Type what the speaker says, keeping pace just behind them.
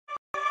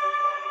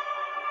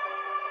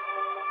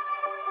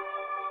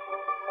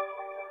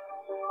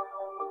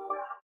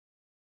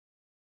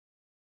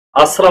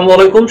আসসালামু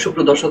আলাইকুম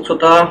সুপ্রিয় দর্শক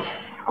শ্রোতা।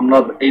 আমরা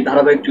এই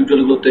ধারাবাহিক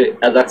টিউটোরিয়ালগুলোতে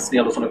অ্যাজাক্স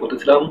নিয়ে আলোচনা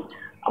করতেছিলাম।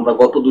 আমরা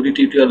গত দুটি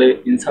টিউটোরিয়ালে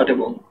ইনসার্ট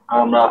এবং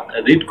আমরা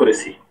রিড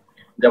করেছি।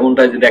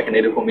 যেমনটা যে দেখেন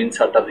এরকম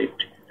ইনসার্ট আর রিড।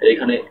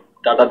 এইখানে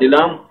ডাটা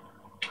দিলাম,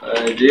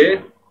 যে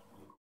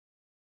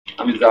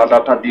আমি যা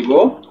ডাটা দিব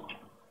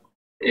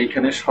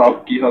এইখানে সব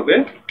কি হবে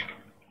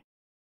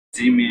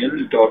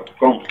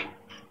gmail.com,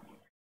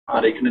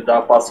 আর এখানে যা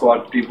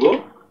পাসওয়ার্ড দিব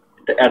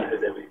এটা অ্যাড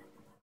হয়ে যাবে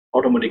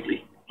অটোমেটিকলি,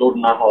 লোড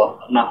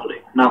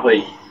না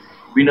হয়েই,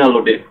 বিনা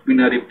লোডে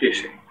বিনা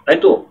রিফ্রেশে, তাই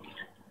তো?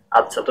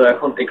 আচ্ছা, তো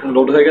এখন এখানে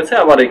লোড হয়ে গেছে।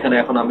 আবার এখানে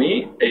এখন আমি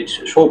এই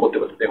শো করতে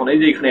পারি। এখন এই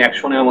যে এখানে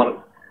অ্যাকশনে আমার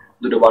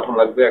দুটো বাটন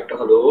লাগবে, একটা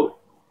হলো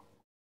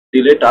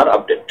ডিলিট আর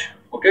আপডেট।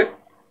 ওকে,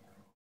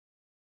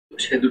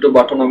 সেই দুটো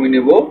বাটন আমি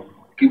নেব।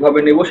 কিভাবে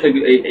নেব সেই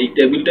এই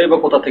টেবিলটাই বা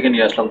কোথা থেকে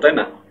নিয়ে আসলাম, তাই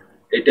না?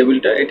 এই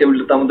টেবিলটা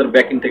তো আমাদের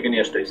ব্যাকইন থেকে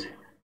নিয়ে আসতে হয়েছে।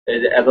 এই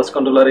যে অ্যাজাক্স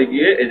কন্ট্রোলারে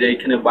গিয়ে এই যে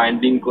এইখানে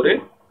বাইন্ডিং করে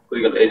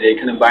হয়ে গেল। এই যে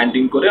এখানে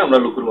বাইন্ডিং করে আমরা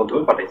লুপের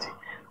মাধ্যমে পাঠাইছি।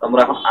 তো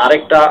আমরা এখন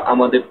আরেকটা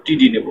আমাদের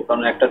টিডি নেব,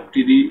 কারণ একটা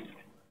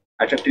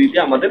টিডিতে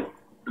আমাদের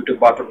দুটো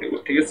বাটন নেব।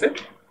 ঠিক আছে,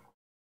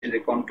 এই যে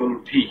কন্ট্রোল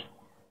ভি।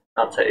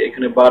 আচ্ছা,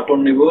 এখানে বাটন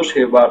নিব।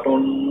 সে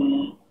বাটন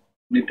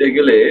নিতে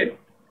গেলে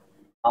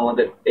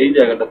আমাদের এই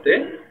জায়গাটাতে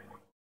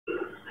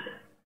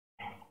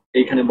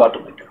এইখানে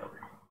বাটন নিতে হবে।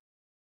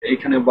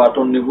 এইখানে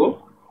বাটন নিব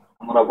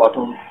আমরা।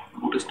 বাটন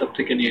বুটস্ট্র্যাপ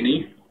থেকে নিয়ে নিই।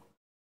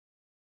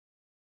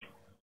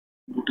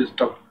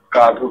 বুটস্ট্র্যাপ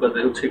কার্ড হোক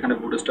যাই হোক, সেখানে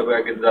বুটস্ট্র্যাপে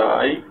আগে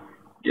যাই,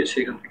 গিয়ে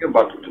সেখান থেকে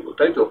বাটন নেব,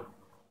 তাই তো?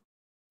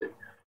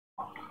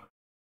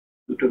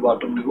 দুটো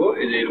বাটন নেব।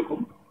 এই যে এরকম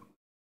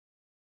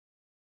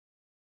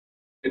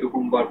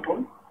এরকম বাটন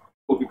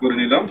কপি করে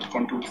নিলাম,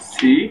 কন্ট্রোল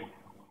সি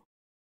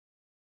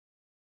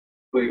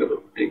হয়ে গেল।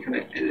 এখানে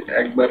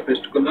একবার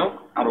পেস্ট করলাম,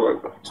 আরো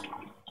একবার পেস্ট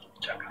করলাম।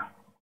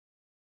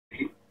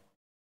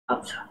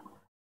 আচ্ছা,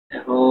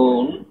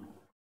 এখন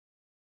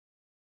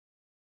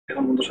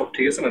এখন কিন্তু সব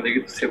ঠিক আছে না? দেখি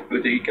সেভ করে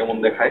দেখি কেমন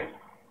দেখায়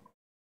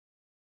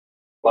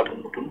বাটন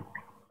বুটন।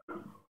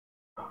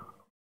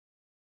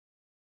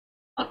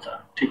 আচ্ছা,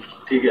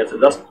 ঠিক আছে।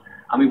 জাস্ট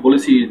আমি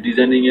বলেছি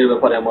ডিজাইনিং এর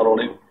ব্যাপারে আমার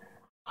অনেক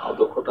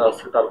দক্ষতা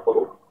আছে,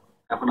 তারপরও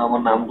এখন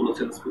আমার নামগুলো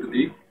চেঞ্জ করে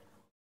দিই।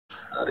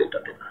 আর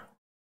এটাতে না,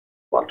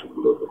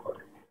 বাটনগুলোর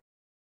ব্যাপারে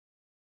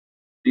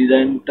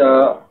ডিজাইনটা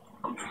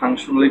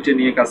ফাংশনালিটি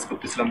নিয়ে কাজ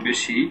করতেছিলাম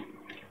বেশি।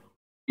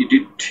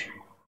 এডিট,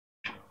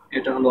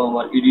 এটা হলো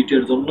আমার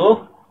এডিটের জন্য।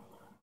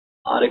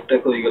 আর একটা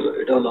হয়ে গেল,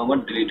 এটা হলো আমার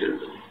ডিলিটের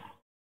জন্য।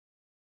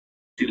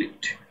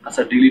 ডিলিট।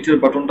 আচ্ছা, ডিলিটের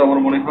বাটনটা আমার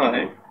মনে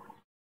হয়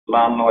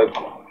লাল নয়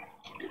ভালো হবে।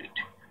 ডিলিট,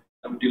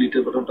 আমি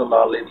ডিলিটের বাটনটা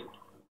লাল এনে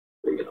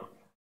হয়ে গেল।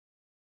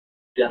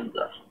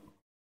 ডেঞ্জার,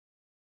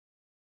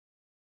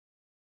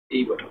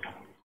 এই বাটনটা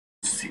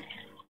সি।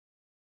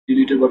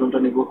 ডিলিটের বাটনটা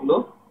নেব হলো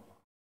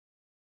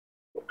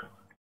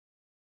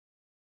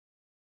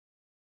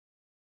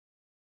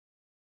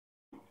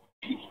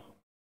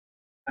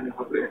এখানে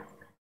হবে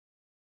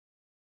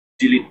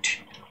ডিলিট।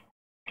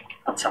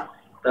 আচ্ছা,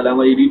 তাহলে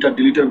আমার এডিট আর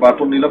ডিলিটের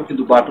বাটন নিলাম,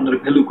 কিন্তু বাটনের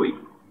ভ্যালু কই?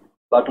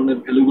 বাটনের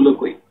ভ্যালুগুলো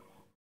কই?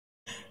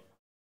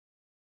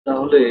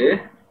 তাহলে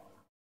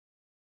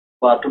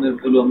বাটনের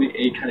ভ্যালু আমি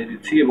এইখানে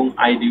দিচ্ছি এবং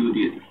আইডিও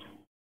দিয়ে দিই,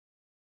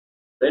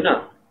 তাই না?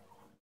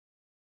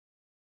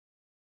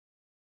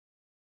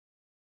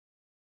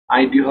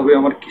 আইডি হবে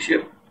আমার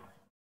কিসের?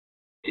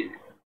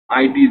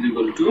 আইডি ইজ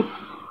ইকুয়াল টু,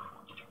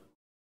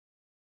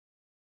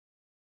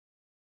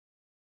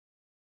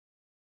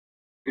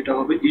 এটা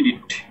হবে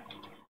এডিট।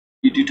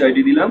 এডিট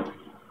আইডি দিলাম,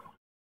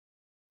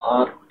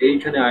 আর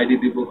এইখানে আইডি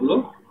দিব হলো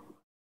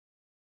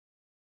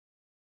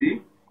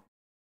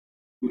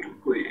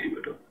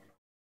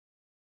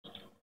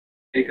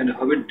এইখানে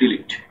হবে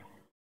ডিলিট।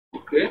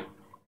 ওকে,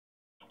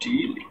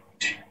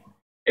 ডিলিট,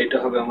 এটা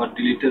হবে আমার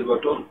ডিলিটের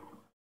বাটন।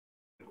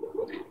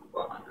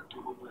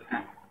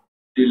 হ্যাঁ,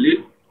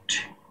 ডিলিট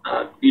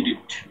আর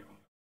এডিট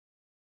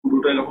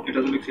পুরোটাই যখন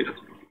এটা লিখছি এটা।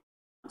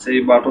 আচ্ছা,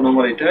 এই বাটন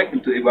আমার এটা,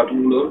 কিন্তু এই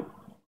বাটনগুলোর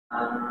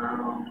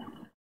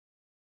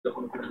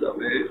যখন ওখানে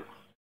যাবে,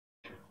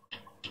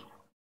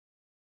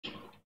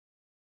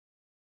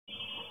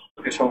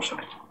 ওকে সমস্যা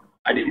নেই,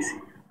 আইডি দিছি।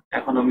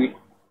 এখন আমি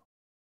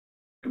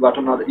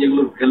বাটন আর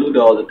এগুলোর ভ্যালু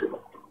দেওয়া যেতে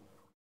পারে।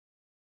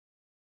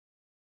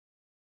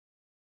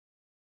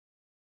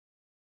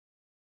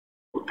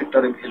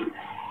 প্রত্যেকটারে ভ্যালু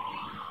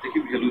দেখি,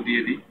 ভ্যালু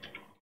দিয়ে দিই।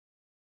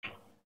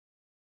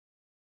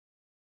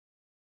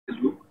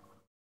 ভ্যালু,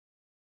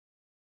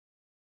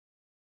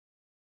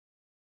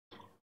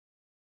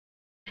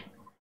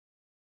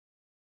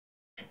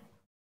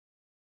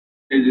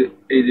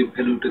 এই যে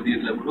ভ্যালুটা দিয়ে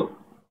দিলাম হলো।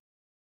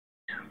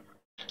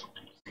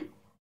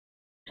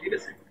 ঠিক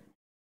আছে,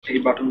 এই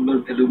বাটনগুলোর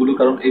ভ্যালুগুলো,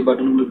 কারণ এই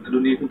বাটনগুলোর ভ্যালু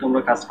নিয়ে কিন্তু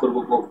আমরা কাজ করব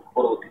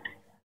পরবর্তীতে।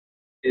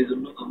 এই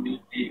জন্য আমি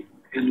এই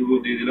ভ্যালুগুলো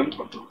দিয়ে দিলাম,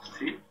 কন্ট্রোল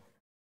সি।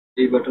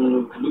 এই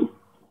বাটনের ভ্যালু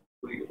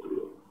হয়ে গেল।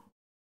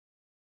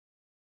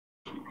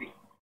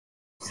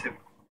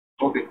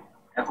 ওকে,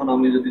 এখন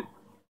আমি যদি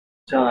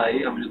চাই,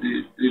 আমি যদি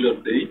রিলোড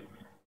দেই,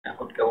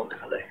 এখন কেমন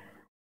দেখা যায়?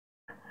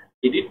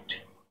 Edit,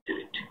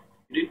 delete,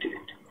 edit,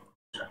 delete.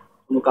 আচ্ছা,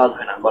 কোনো কাজ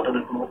হয় না,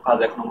 বাটনের কোনো কাজ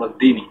এখন আমরা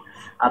দিইনি।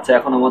 আচ্ছা,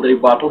 এখন আমাদের এই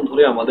বাটন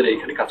ধরে আমাদের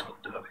এইখানে কাজ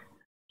করতে হবে।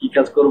 কি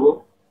কাজ করব,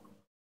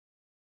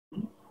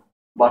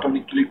 বাটনে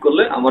ক্লিক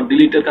করলে আমার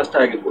ডিলিটের কাজটা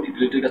আগে করি।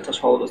 ডিলিটের কাজটা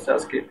সহজ আছে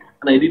আজকে,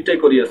 মানে এডিটটাই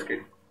করি আজকে,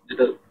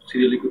 যেটা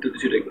সিরিয়ালি করতে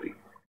সেটাই করি।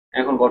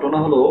 এখন ঘটনা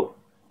হলো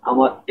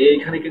আমার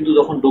এইখানে কিন্তু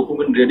যখন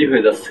ডকুমেন্ট রেডি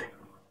হয়ে যাচ্ছে,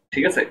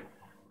 ঠিক আছে,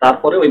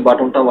 তারপরে ওই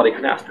বাটনটা আমার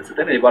এখানে আসতেছে,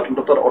 তাই না? এই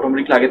বাটনটা তো আর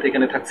অটোমেটিকলি আগে থেকে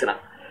এখানে থাকছে না,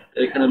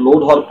 এখানে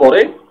লোড হওয়ার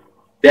পরে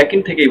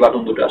ব্যাকএন্ড থেকে এই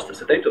বাটন দুটো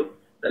আসতেছে, তাই তো?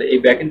 তাহলে এই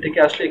ব্যাকএন্ড থেকে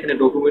আসলে এখানে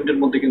ডকুমেন্টের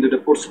মধ্যে কিন্তু এটা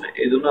পড়ছে না।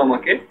 এই জন্য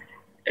আমাকে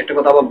একটা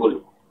কথা আবার বলি,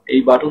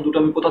 এই বাটন দুটো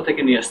আমি কোথা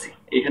থেকে নিয়ে আসছি?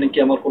 এখানে কি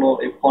আমার কোনো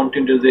ফ্রন্ট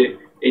এন্ডের যে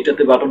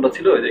এইটাতে বাটনটা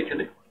ছিল, এই যে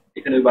এখানে,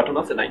 এখানে ওই বাটন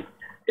আছে নাই,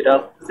 এটা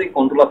আসছে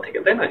কন্ট্রোলার থেকে,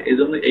 তাই না? এই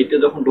জন্য এইটা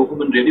যখন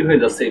ডকুমেন্ট রেডি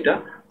হয়ে যাচ্ছে এটা,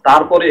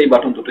 তারপরে এই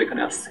বাটন দুটো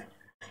এখানে আসছে।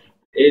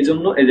 এই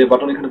জন্য এই যে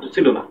বাটন এখানে তো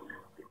ছিল না,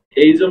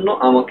 এই জন্য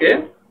আমাকে,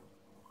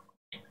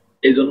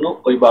 এই জন্য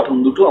ওই বাটন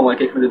দুটো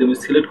আমাকে এখানে যদি আমি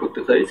সিলেক্ট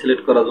করতে চাই,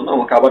 সিলেক্ট করার জন্য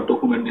আমাকে আবার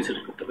ডকুমেন্ট নিয়ে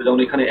সিলেক্ট করতে হবে। যেমন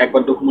এখানে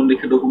একবার ডকুমেন্ট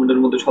লিখে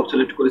ডকুমেন্টের মধ্যে সব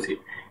সিলেক্ট করেছি,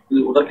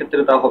 কিন্তু ওটার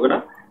ক্ষেত্রে তা হবে না।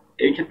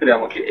 এই ক্ষেত্রে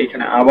আমাকে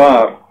এখানে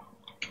আবার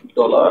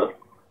ডলার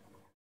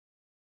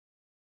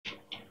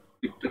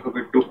লিখতে হবে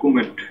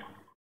ডকুমেন্ট,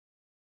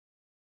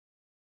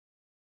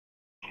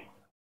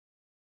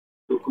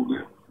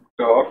 ডকুমেন্ট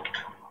ডট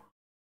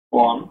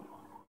অন,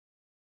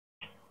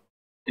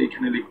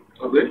 এইখানে লিখতে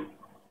হবে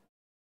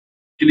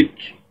ক্লিক,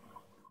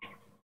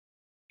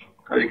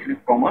 আর এখানে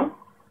কমা,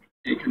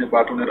 এখানে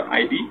বাটনের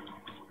আইডি,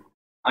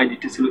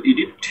 আইডিটি ছিল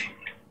এডিট,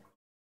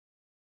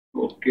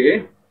 ওকে,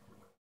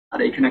 আর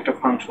এখানে একটা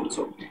ফাংশন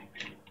চলবে,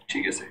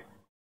 ঠিক আছে,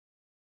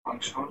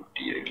 ফাংশন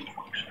টিআই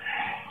ফাংশন,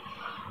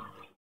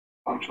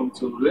 ফাংশন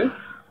চলবে।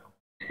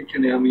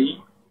 এখানে আমি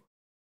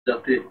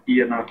যাতে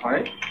ইয়ে না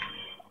হয়,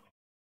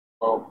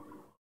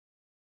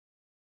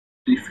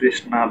 রিফ্রেশ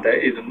না দেয়,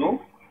 এই জন্য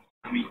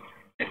আমি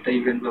একটা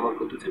ইভেন্ট ব্যবহার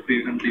করতেছি,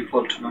 প্রিভেন্ট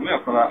ডিফল্ট নামে।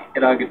 আপনারা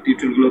এর আগে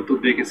টিউটোরিয়ালগুলো তো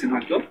দেখেছেন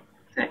হয়তো।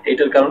 হ্যাঁ,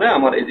 এটার কারণে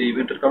আমার এই যে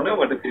ইভেন্টের কারণে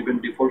আমার একটা প্রিভেন্ট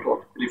ডিফল্ট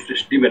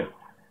রিফ্রেশ দিবেন।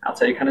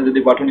 আচ্ছা, এখানে যদি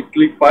বাটনে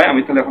ক্লিক পায়,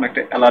 আমি তাহলে এখন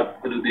একটা অ্যালার্ট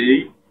ভ্যালু দিই,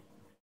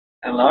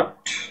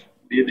 অ্যালার্ট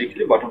দিয়ে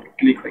দেখলে বাটনটা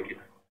ক্লিক হয়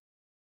কিনা,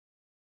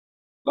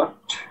 বাট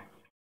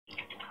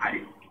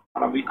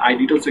আর আমি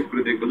আইডিটাও চেক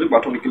করে দেখবো যে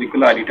বাটনে ক্লিক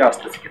করলে আইডিটা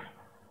আসতেছে কিনা।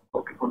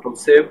 ওকে, কন্ট্রোল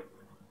সেভ।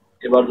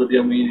 এবার যদি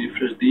আমি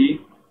রিফ্রেশ দিই,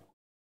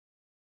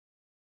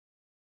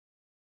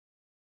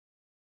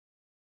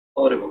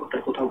 ওরে বাবাটা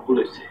কোথাও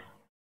ভুলেছে,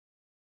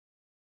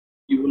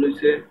 কি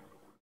বলেছে,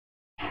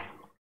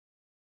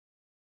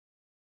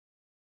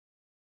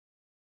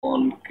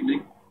 অন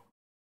ক্লিক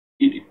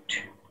এডিট,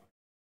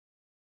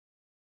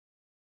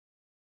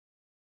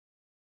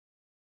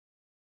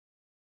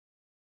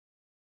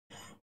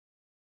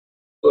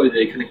 ওই যে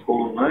এখানে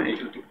করুন না,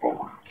 এটা একটু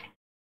কমা,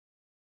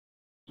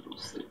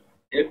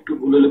 একটু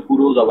ভুল হলে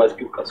পুরো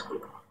জাভাস্ক্রিপ্ট কাজ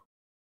করবে।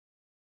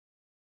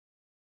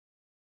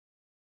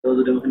 এবার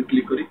যদি আমি এখানে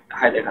ক্লিক করি,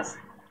 হাই দেখাচ্ছে।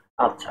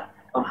 আচ্ছা,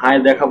 কারণ হাই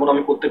দেখাবো না,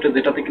 আমি প্রত্যেকটা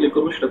যেটাতে ক্লিক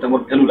করবো সেটাতে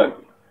আমার ভ্যালু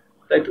লাগবে,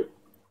 তাই তো?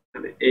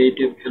 তাহলে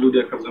এইটা ভ্যালু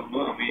দেখার জন্য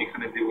আমি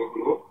এখানে দেব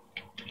হলো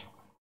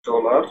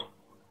ডলার,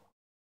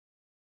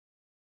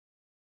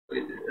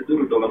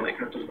 দুটো ডলার না,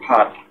 এখানে তো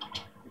ভার,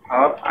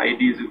 ভার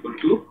ID is equal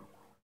to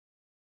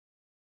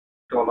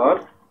dollar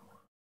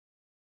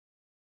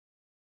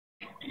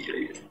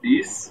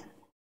this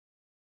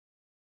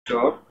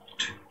dot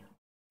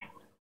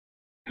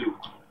value,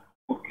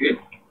 ওকে।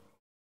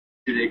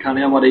 এখানে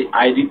আমার এই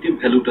আইডিতে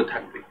ভ্যালুটা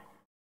থাকবে,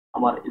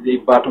 আমার এই যে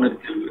বাটনের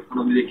ভ্যালু। এখন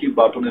আমি দেখি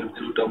বাটনের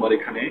ভ্যালুটা আমার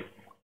এখানে,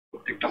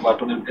 প্রত্যেকটা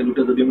বাটনের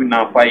ভ্যালুটা যদি আমি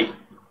না পাই,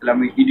 তাহলে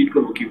আমি এডিট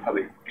করবো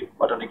কিভাবে?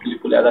 বাটনে ক্লিক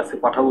করলে অ্যাড্রেসে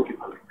পাঠাবো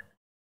কিভাবে?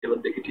 এবার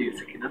দেখি ঠিক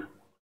আছে কিনা।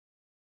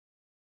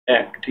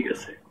 এক, ঠিক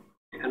আছে,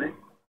 এখানে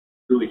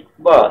দুই,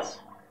 বাস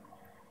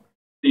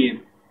তিন,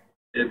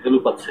 এর ভ্যালু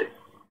পাচ্ছে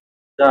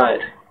চার,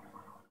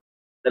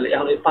 তাহলে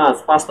এখন এই পাঁচ,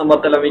 পাঁচ নাম্বার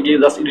তাহলে আমি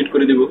গিয়ে জাস্ট এডিট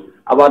করে দিব,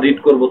 আবার রিড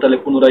করবো, তাহলে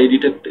পুনরায়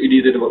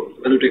এডিটেড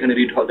ভ্যালুটা এখানে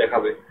রিড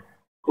দেখাবে।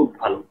 খুব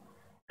ভালো।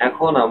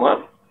 এখন আমার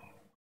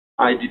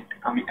আইডি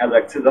আমি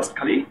অ্যাজাক্সে জাস্ট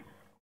খালি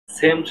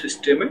সেম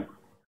সিস্টেমে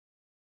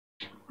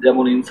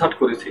যেমন ইনসার্ট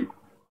করেছি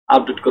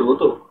আপডেট করব।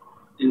 তো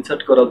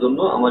ইনসার্ট করার জন্য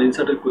আমার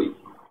ইনসার্টের কই,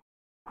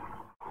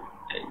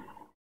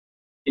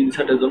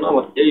 ইনসার্টের জন্য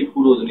আমার এই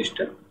পুরো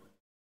জিনিসটা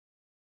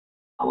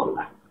আমার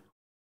লাগবে।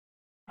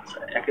 আচ্ছা,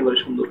 একেবারে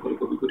সুন্দর করে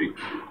কপি করি,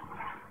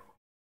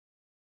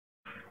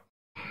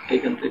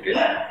 এখান থেকে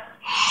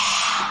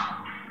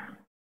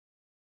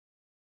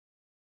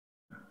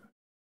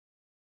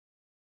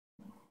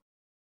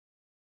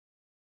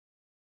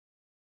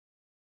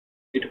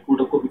এটা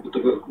পুরোটা কপি করতে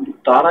হবে। কিন্তু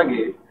তার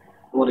আগে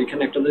আমার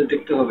এখানে একটা জিনিস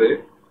দেখতে হবে,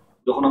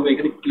 যখন আমি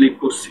এখানে ক্লিক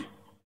করছি,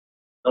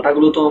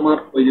 ডাটাগুলো তো আমার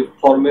ওই যে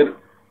ফর্মের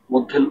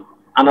মধ্যে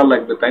আনা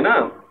লাগবে, তাই না?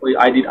 ওই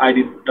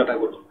আইডির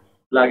ডাটাগুলো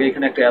লাগে।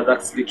 এখানে একটা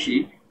অ্যাজাক্স লিখি,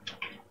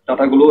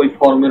 ডাটাগুলো ওই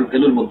ফর্মের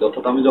ভ্যালুর মধ্যে,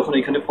 অর্থাৎ আমি যখন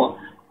এখানে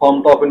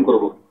ফর্মটা ওপেন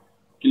করব,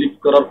 ক্লিক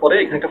করার পরে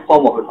এখানে একটা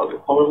ফর্ম ওপেন হবে,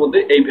 ফর্মের মধ্যে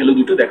এই ভ্যালু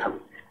দুটো দেখাবে।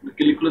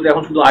 ক্লিক করলে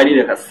এখন শুধু আইডি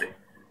দেখাচ্ছে,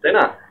 তাই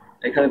না?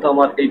 এখানে তো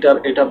আমার এইটার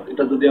এটা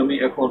এটা যদি আমি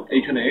এখন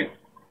এইখানে,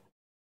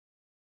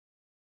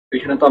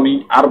 এখানে তো আমি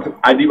আর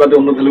আইডি বাদে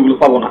অন্য ভ্যালুগুলো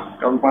পাবো না,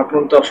 কারণ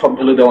বাটন তো আর সব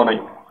ভ্যালু দেওয়া নাই,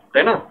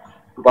 তাই না?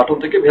 বাটন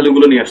থেকে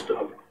ভ্যালুগুলো নিয়ে আসতে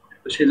হবে।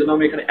 তো সেই জন্য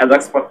আমি এখানে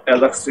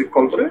অ্যাজাক্স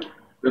কল করে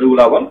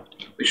ভ্যালুগুলো আবার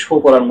শো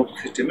করার মতো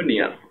সিস্টেমে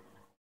নিয়ে আসবো।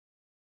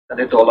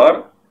 তাহলে ডলার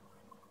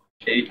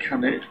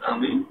এইখানে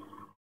আমি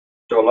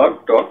ডলার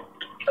ডট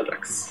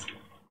অ্যাজাক্স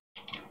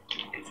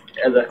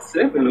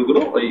অ্যাজাক্সে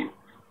ভ্যালুগুলো ওই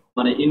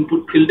মানে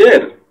ইনপুট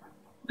ফিল্ডের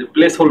যে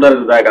প্লেস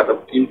হোল্ডারের জায়গাটা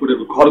ইনপুটের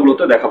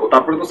ঘরগুলোতে দেখাবো,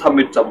 তারপরে তো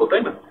সাবমিট চাপবো,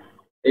 তাই না?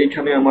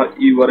 এইখানে আমার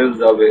ইউআরএল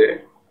যাবে,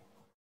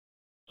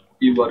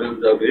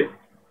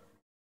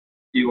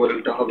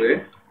 ইউআরএলটা হবে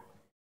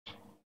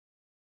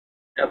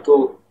এত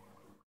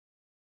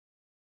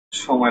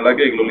সময়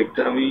লাগে এগুলো লিখতে,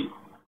 আমি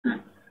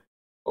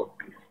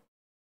ওকে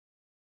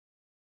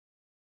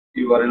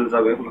ইউআরএল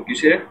যাবে হলো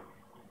কিসে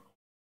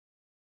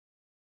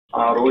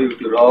আর ওই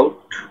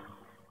রাউট,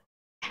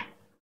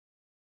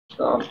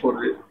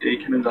 তারপরে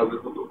এইখানে যাবে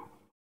হলো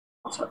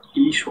আচ্ছা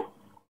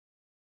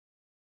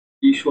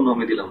ইশো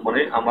নামে দিলাম,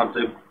 মানে আমার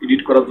যে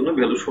এডিট করার জন্য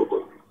ভ্যালু শো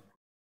করবে।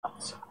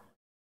 আচ্ছা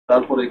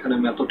তারপরে এখানে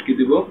মেথড কি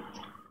দিব,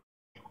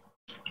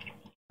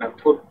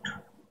 মেথড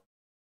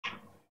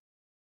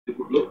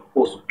হলো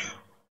পোস্ট,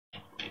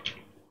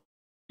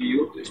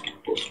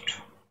 পোস্ট।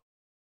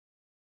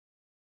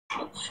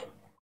 আচ্ছা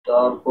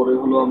তারপরে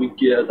হলো আমি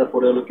কি,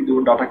 তারপরে হলো কি দিব,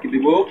 ডাটা কি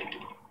দিব,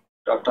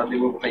 ডাটা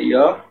দিব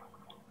ভাইয়া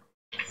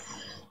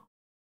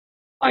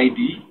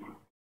আইডি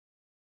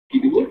কি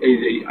দিব, এই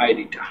যে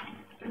আইডিটা,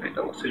 এটা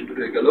আমার সেন্ড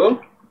হয়ে গেল।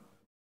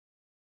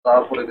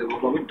 তারপরে দেবো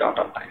আমি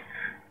ডাটা টাইপ,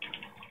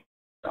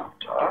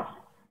 ডাটা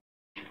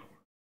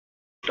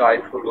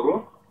টাইপ হলো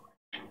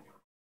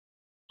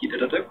কি,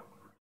 ডাটা টাইপ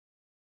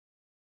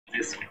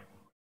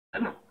তাই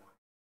না?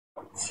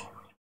 আচ্ছা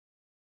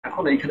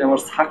এখন এইখানে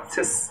আমার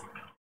সাকসেস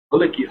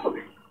হলে কি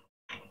হবে,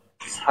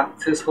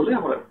 সাকসেস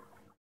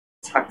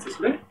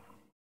হলে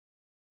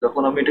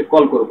যখন আমি এটা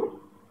কল করব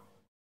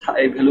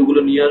এই ভ্যালুগুলো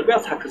নিয়ে আসবে,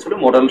 আর সাকসেস হলে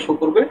মডেল শো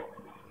করবে।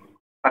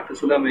 সাকসেস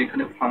হলে আমি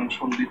এখানে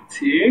ফাংশন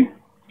দিচ্ছি,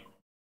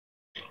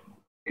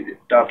 এই যে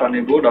ডাটা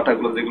নেব,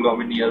 ডাটাগুলো যেগুলো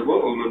আমি নিয়ে আসবো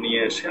ওগুলো নিয়ে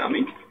এসে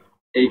আমি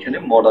এইখানে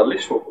মডেলে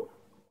শো করব,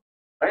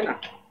 তাই না?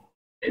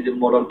 এই যে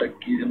মডেলটা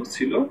কি যেন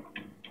ছিল,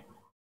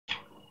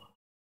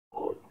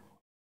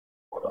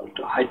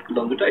 মডেলটা হাইট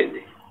করলাম যেটা, এই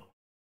যে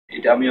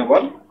এটা আমি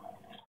আবার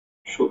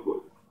শো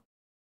করব।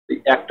 এই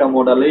একটা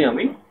মডেলেই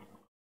আমি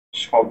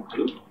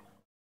সবগুলো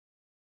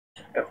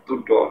এত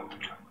ডট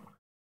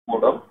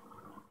মডেল,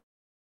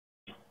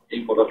 এই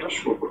মডেলটা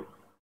শো করব,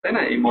 তাই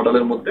না? এই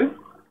মডেলের মধ্যে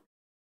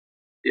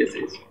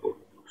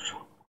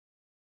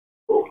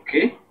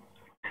ওকে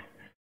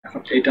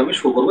এখন এইটা আমি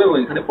শো করবো, এবং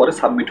এখানে পরে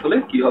সাবমিট হলে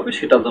কি হবে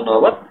সেটার জন্য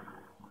আবার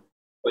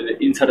ওই যে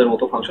ইনসার্টের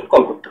মতো ফাংশন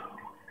কল করতে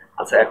হবে।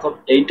 আচ্ছা এখন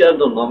এইটার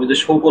জন্য আমি যে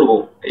শো করবো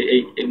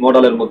এই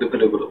মডেলের মধ্যে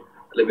ভ্যালুগুলো,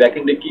 তাহলে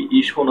ব্যাকএন্ডে কি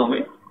ইশো নামে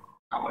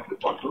আমাকে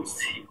কন্ট্রোল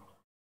সি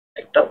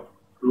একটা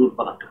রুট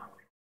বানাতে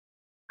হবে,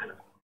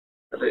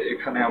 তাহলে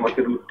এখানে আমাকে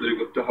রুট তৈরি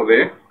করতে হবে।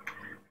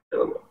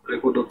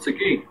 রেকর্ড হচ্ছে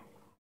কি,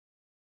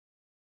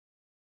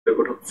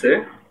 রেকর্ড হচ্ছে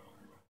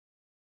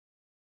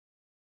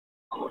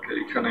আমাকে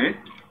এখানে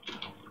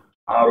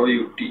আর ও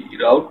ইউটি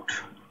রাউট,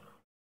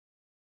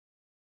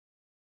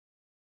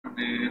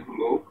 মানে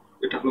হলো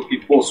এটা হলো কি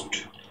পোস্ট,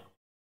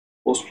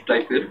 পোস্ট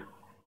টাইপের,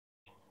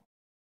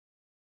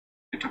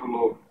 এটা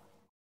হলো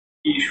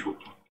ইস্যু,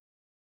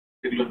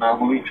 এগুলো নাম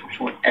আমি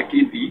সবসময়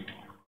একই দিই।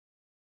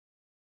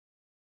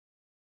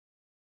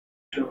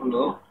 এটা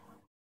হলো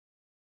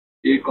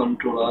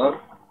কন্ট্রোলার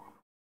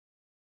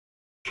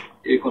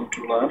 @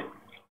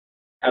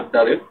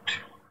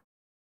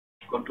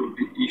 কন্ট্রোল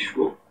বি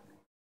ইস্যু,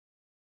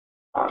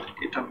 আর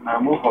এটার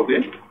নামও হবে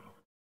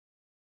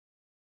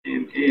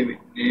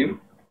name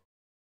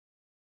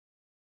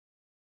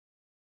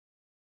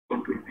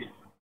control be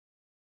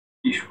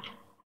issue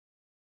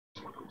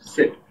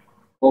set.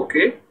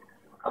 ওকে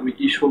আমি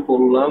ইস্যু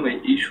করলাম, এই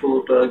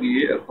ইস্যুটা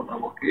গিয়ে এখন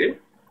আমাকে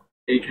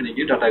এইখানে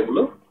গিয়ে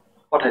ডাটাগুলো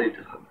পাঠিয়ে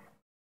দিতে হবে।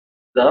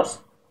 জাস্ট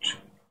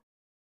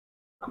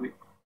আমি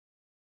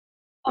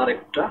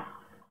আরেকটা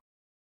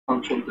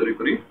ফাংশন তৈরি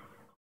করি,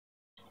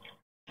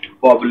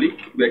 পাবলিক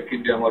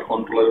ব্যাকএন্ডে আমার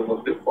কন্ট্রোলারের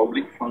মধ্যে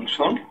পাবলিক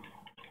ফাংশন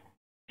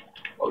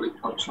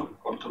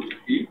কন্ট্রোল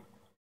ভি,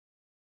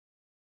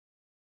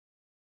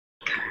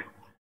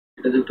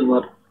 এটা যে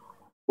তোমার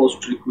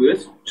পোস্ট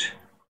রিকোয়েস্ট,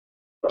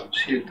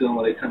 সেহেতু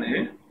আমার এখানে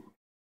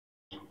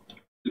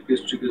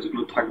রিকোয়েস্ট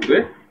গুলো থাকবে।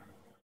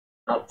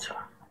 আচ্ছা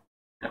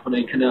এখন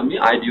এইখানে আমি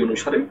আইডি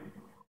অনুসারে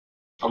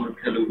আমার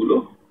ভ্যালুগুলো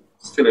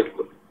সিলেক্ট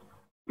করব,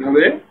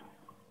 কিভাবে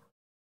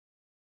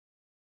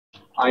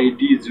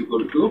ID is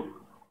equal to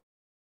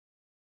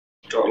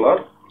dollar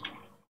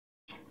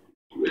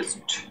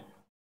request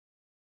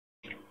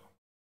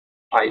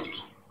ID,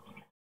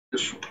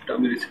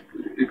 আমি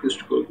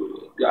রিকোয়েস্ট করব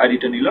যে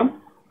আইডিটা নিলাম,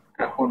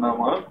 এখন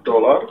আমার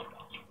dollar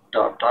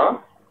data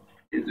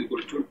is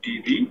equal to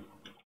DB,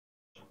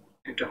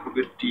 এটা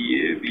হবে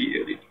টিএবি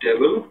এডিট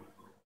টেবিল,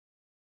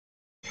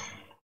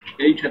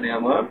 এইখানে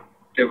আমার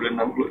টেবিলের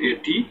নাম হলো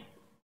এটি,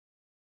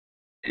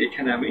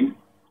 এইখানে আমি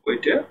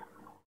ওইটা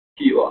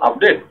কি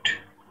আপডেট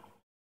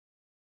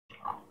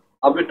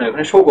না,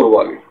 এখানে শো করবো,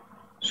 আগে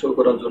শো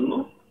করার জন্য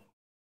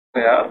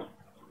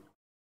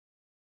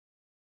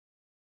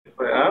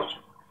where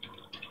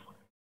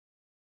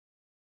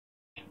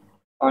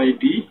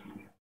id,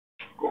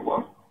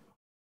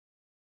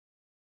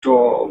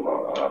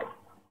 dollar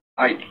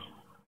আইডি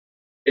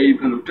এই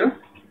ভ্যালুটা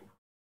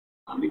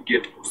আমি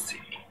গেট করছি।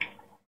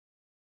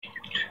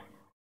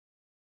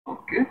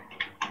 ওকে,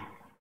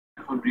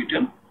 এখন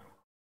return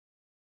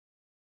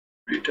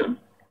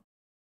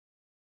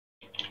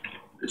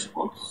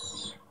response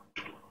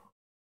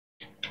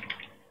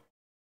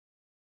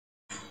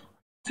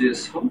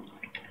Jason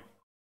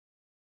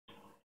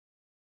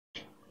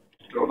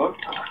dollar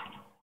tata.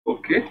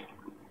 ওকে,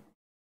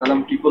 তাহলে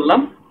আমি কি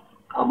করলাম,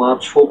 আমার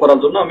শো করার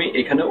জন্য আমি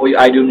এখানে ওই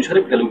আইডি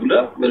অনুসারে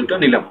ভ্যালুটা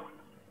নিলাম,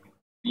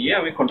 নিয়ে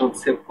আমি কন্ট্রোল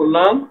সেভ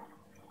করলাম।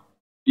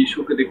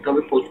 ইস্যুকে দেখতে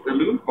হবে পোস্ট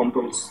ভ্যালু,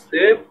 কন্ট্রোল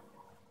সেভ।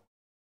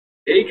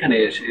 এইখানে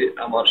এসে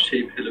আমার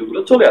সেই ভ্যালুগুলো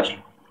চলে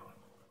আসলো,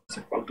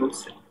 কন্ট্রোল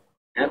সেভ।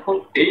 এখন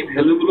এই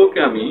ভ্যালুগুলোকে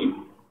আমি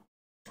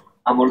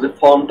আমার যে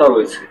ফর্মটা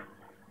রয়েছে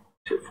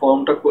সেই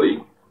ফর্মটা কই,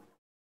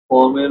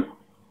 ফর্মের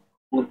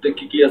মধ্যে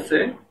কি কি আছে,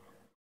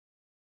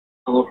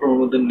 আমার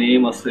ফর্মের মধ্যে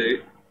নেম আছে,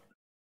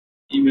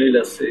 ইমেইল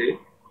আছে,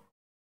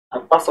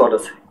 আর পাসওয়ার্ড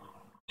আছে।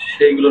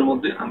 সেইগুলোর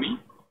মধ্যে আমি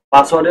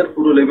পাসওয়ার্ডের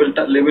পুরো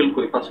লেভেল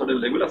কই,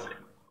 পাসওয়ার্ডের লেভেল আছে,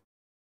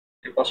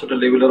 এই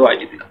পাসওয়ার্ডের লেভেলেরও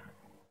আইডি দিলাম,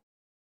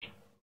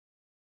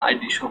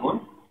 আইডি সমান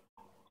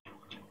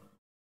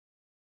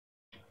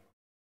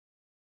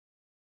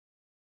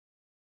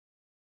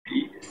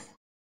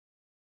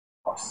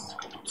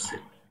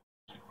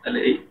তাহলে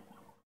এই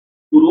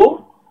পুরো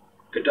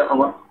এটা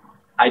আমার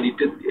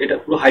আইডিতে এটা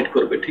পুরো হাইড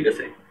করবে, ঠিক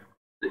আছে,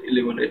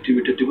 11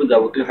 অ্যাক্টিভিটি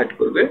যাবতীয় হাইড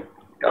করবে,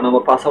 কারণ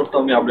আমার পাসওয়ার্ড তো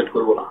আমি আপডেট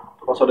করবো না,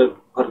 পাসওয়ার্ডের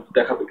ঘর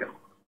দেখাবে কেন।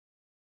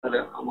 তাহলে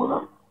আমরা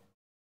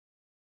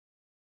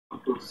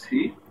কন্ট্রোল সি,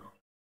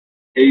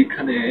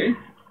 এইখানে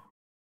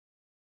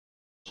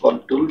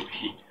কন্ট্রোল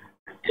ভি,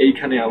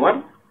 এইখানে আমার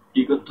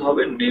কি করতে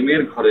হবে,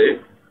 নেমের ঘরে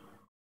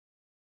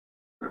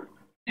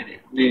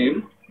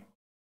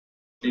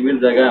নেমের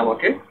জায়গায়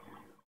আমাকে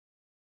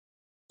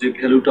যে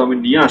ভ্যালুটা আমি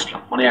নিয়ে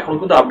আসলাম, মানে এখন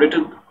কিন্তু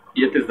আপডেটের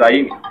ইয়েতে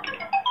যাইনি,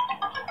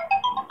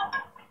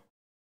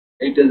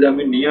 এইটা যে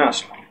আমি নিয়ে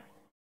আসলাম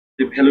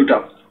যে ভ্যালুটা,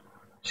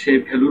 সেই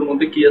ভ্যালুর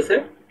মধ্যে কি আছে,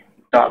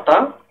 ডাটা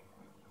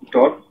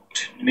ডট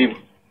নেম,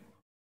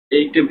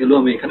 এইটা ভ্যালু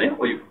আমি এখানে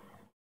ওই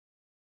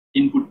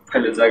ইনপুট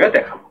ফাইলের জায়গায়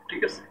দেখাবো,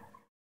 ঠিক আছে।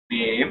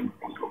 নেম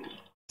কন্ট্রোল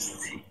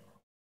সি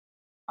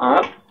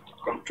আর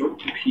কন্ট্রোল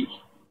ভি,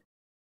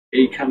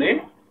 এইখানে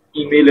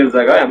ইমেইলের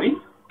জায়গায় আমি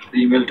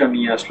ইমেইলটা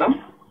নিয়ে আসলাম,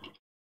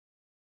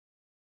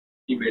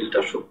 ইমেইলটা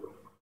শো করব।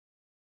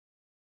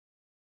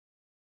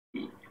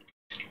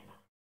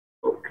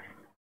 ওকে,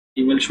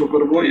 ইমেল শো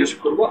করবো, ইউজ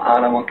করবো,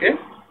 আর আমাকে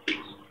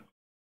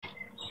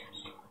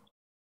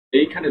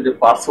এইখানে যে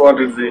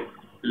পাসওয়ার্ডের যে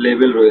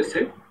লেভেল রয়েছে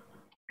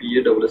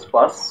PASS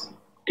পাস,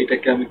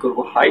 এটাকে আমি করব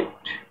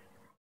হাইট,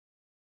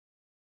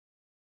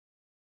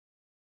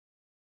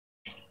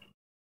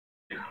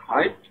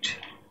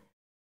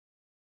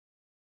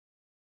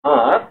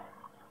 আর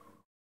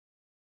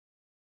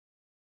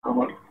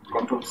আমার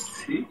কন্ট্রোল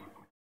সি,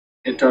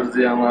 এটার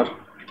যে আমার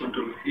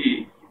কন্ট্রোল ভি,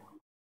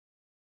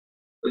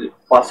 ওই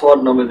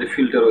পাসওয়ার্ড নামে যে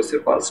ফিল্ডটা রয়েছে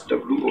পাস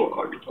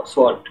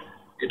পাসওয়ার্ড,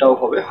 এটাও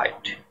হবে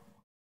হাইট,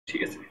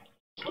 ঠিক আছে।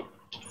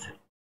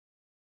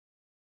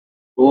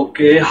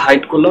 ওকে,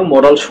 হাইড করলাম,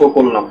 মডেল শো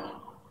করলাম,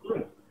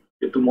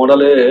 কিন্তু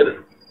মডেলের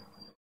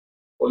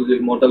ওই যে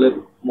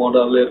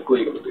মডেলের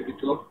কই গেল দেখি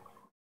তো,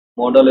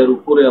 মডেলের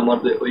উপরে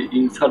আমাদের ওই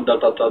ইনসার্ট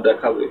ডাটাটা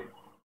দেখাবে,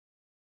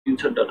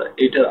 ইনসার্ট ডাটা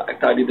এইটার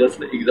একটা আইডি দেওয়া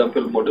আছে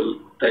এক্সাম্পল মডেল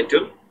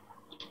টাইটেল,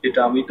 এটা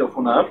আমি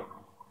তখন আর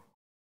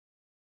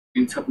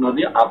ইনসার্ট না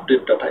দিয়ে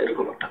আপডেট ডাটা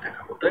এরকম একটা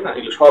দেখাবো, তাই না,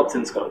 এগুলো সব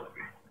চেঞ্জ করা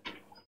যাবে।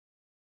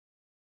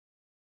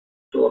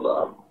 তো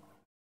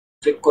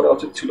চেক করা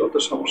উচিত ছিল, তো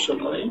সমস্যা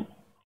নাই,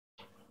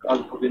 কাজ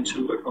হবে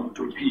ইনশাল্লাহ।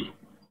 কন্ট্রোল ভি,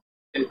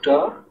 এটা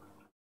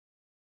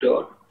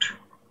ডট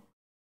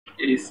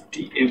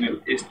এইচটিএমএল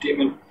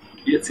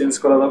দিয়ে চেঞ্জ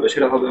করা যাবে,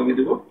 সেটা হবে আমি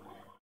দেব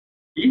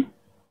কি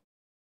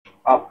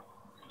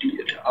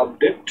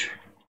আপডেট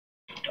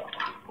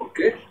ডাটা।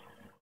 ওকে,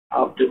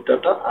 আপডেট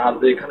ডাটা, আর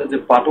এখানে যে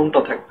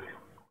বাটনটা থাকবে,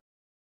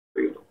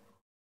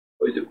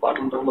 ওই যে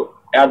বাটনটা হলো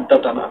অ্যাড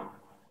ডাটা না,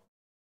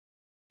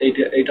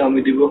 এইটা আমি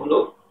দিব হলো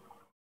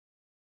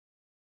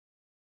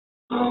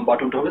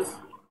বাটনটা হবে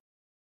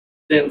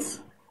চেঞ্জ,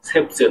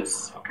 সেভ চেঞ্জ।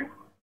 ওকে,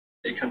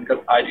 এখানকার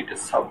আইডিটা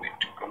সাবমিট,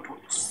 কন্ট্রোল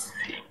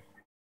সি,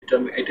 এটা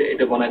আমি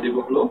এটা বানাই দিব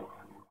হলো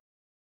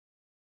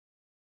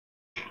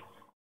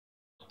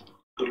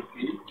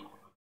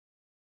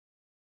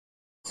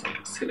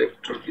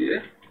সিলেক্টর দিয়ে,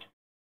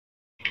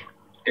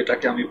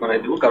 এটাকে আমি বানাই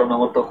দেব, কারণ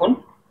আমার তখন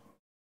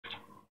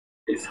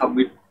এই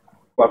সাবমিট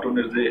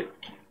বাটনের যে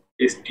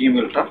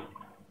HTML-টা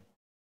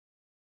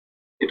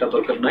এটা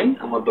দরকার নাই,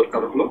 আমার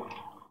দরকার হলো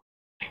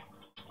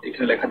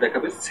এখানে লেখা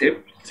দেখাবে সেভ,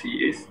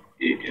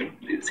 CSAM,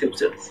 সেভ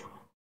চেঞ্জ।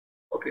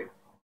 ওকে,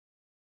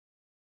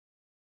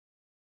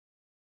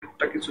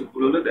 একটা কিছু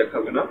ভুল হলে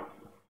দেখাবে না,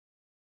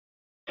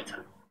 আচ্ছা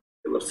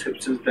এবার সেভ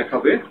চেঞ্জ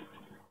দেখাবে,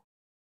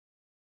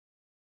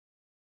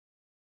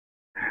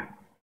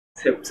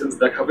 সেভ চেঞ্জ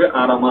দেখাবে,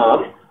 আর আমার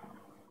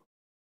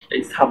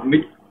এই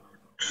সাবমিট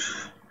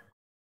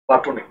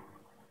বাটনে,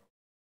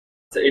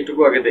 আচ্ছা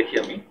এইটুকু আগে দেখি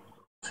আমি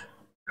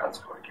কাজ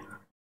করে কিনা।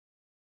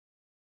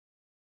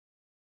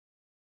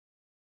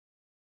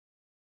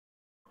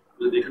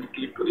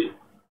 ক্লিক করি,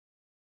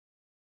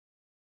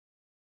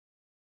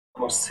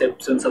 আমার সেভ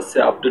চেঞ্জ আছে,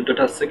 আপডেট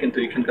ডাটা আছে, কিন্তু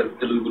এখানকার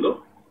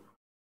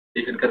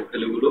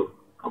ভ্যালুগুলো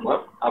আমার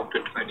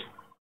আপডেট হয়নি।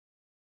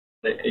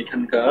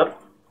 এইখানকার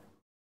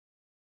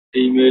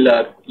ইমেল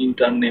আর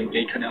ইন্টার নেম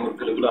এইখানে আমার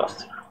ভ্যালুগুলো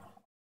আসছে না।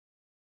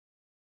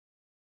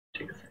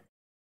 ঠিক আছে,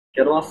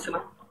 কেন আসছে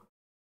না?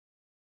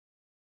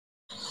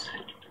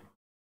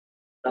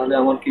 তাহলে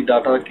আমার কি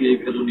ডাটা কি এই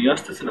ভ্যালু নিয়ে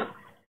আসতেছে না?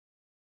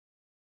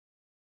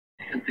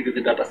 এখান থেকে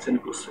যে ডাটা সেন্ড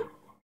করছে,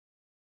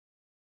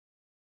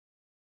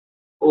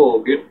 ও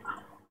গেট,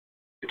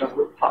 এটা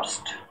হবে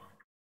ফার্স্ট,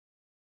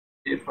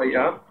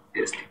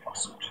 FIRST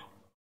ফার্স্ট।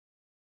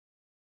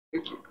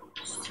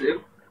 সেভ।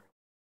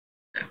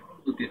 এখন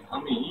যদি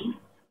আমি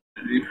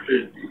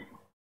রিফ্রেশ দিই,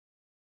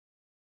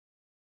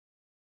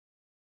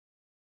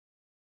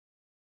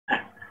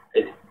 হ্যাঁ,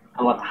 এই যে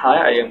আমার হাই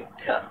আই এম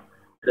হেয়ার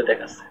এটা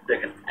দেখাচ্ছে,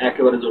 দেখেন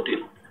একেবারে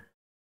জটিল।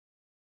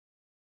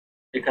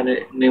 এখানে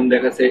নেম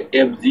দেখাচ্ছে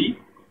FG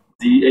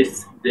GS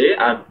J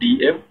R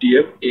DF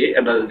TF A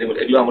address table,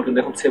 এগুলো আমার কিন্তু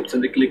এখন সেভ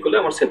চেঞ্জে ক্লিক করলে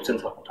আমার সেভ চেঞ্জ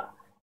হবে না।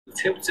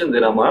 সেভ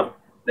চেঞ্জের আমার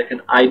দেখেন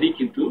আইডি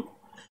কিন্তু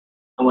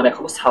আমার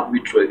এখনো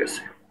সাবমিট রয়ে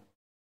গেছে।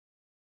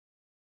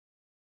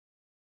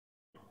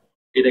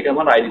 এটাকে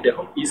আমার আইডিটা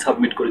এখন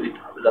সাবমিট করে দিতে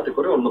হবে, যাতে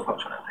করে অন্য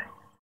ফাংশনে নেয়।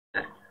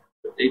 হ্যাঁ,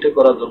 এইটা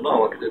করার জন্য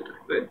আমাকে যেতে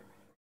হবে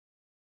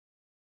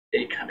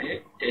এইখানে,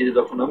 এই যে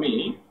যখন আমি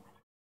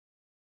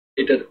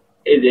এটার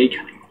এই যে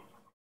এইখানে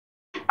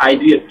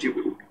আইডি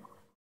অ্যাট্রিবিউট,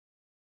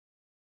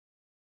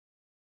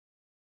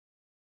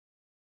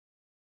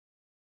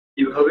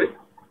 কিভাবে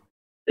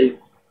এই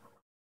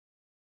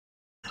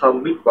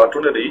সাবমিট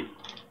বাটনের এই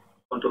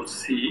কন্ট্রোল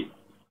সি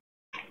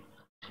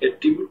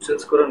অ্যাট্রিবিউট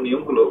চেঞ্জ করার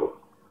নিয়ম হলো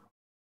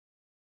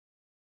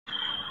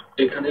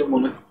এখানে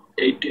মনে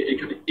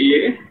এখানে এ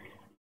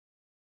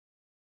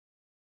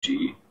টি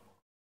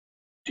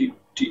টি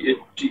টি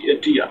টি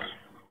টি আর,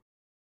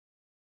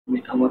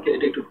 আমাকে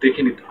এটা একটু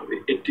দেখে নিতে হবে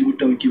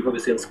অ্যাট্রিবিউটটা আমি কিভাবে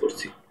চেঞ্জ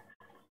করছি।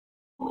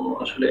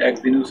 আসলে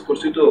একদিন ইউজ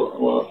করছি তো,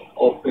 আমার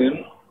ওপেন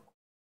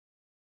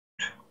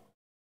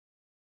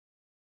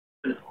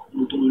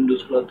নতুন উইন্ডো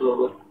ছাড়া তো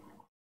আবার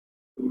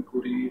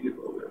করি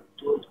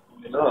তো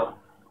ঝামেলা।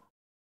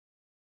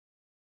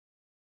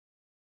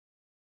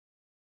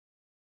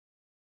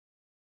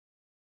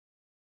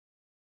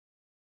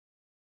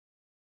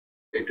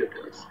 এটাতে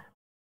আছে,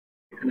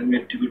 এখানে আমি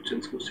অ্যাট্রিবিউট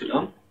চেঞ্জ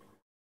করছিলাম,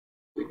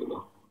 এগুলো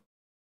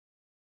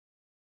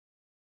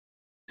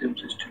সেম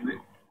সিস্টেমে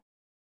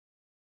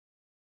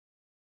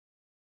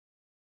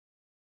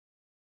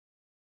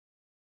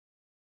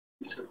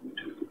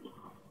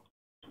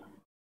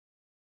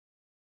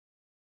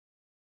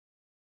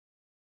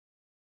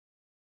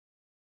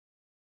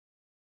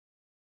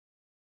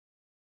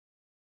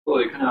তো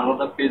এখানে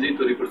আলাদা পেজই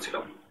তৈরি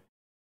করছিলাম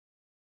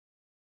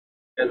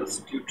অ্যাজ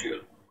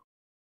টিউটোরিয়াল।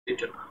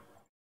 এটা না,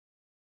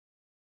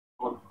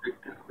 আমার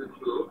দেখতে হবে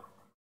হলো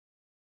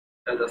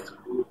অ্যাজ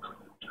গ্রুপ।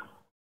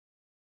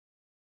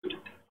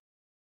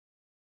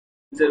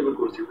 চারবার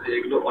করছি ভাই,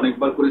 এগুলো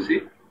অনেকবার করেছি,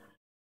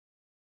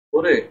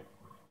 পরে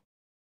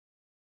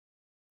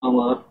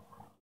আমার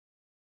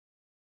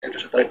একটা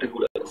সাথে আরেকটা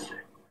ঘুরে আছে।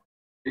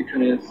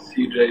 এখানে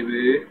সি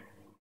ড্রাইভে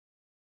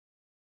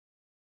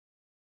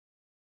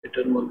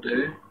এটার মধ্যে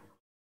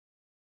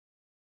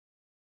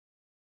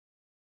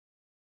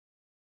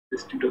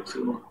স্টিডক্স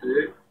এর মধ্যে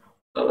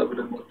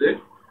লারাভেলের মধ্যে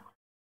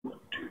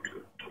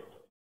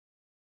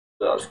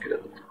আজকে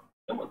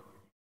আমার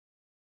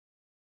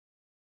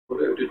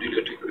পরে ওটা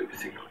ডিলিটই করে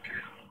দিছি কালকে,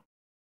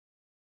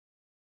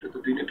 এটা তো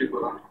ডিলিটই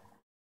করা।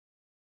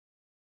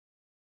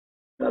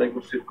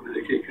 আরেকবার সেভ করে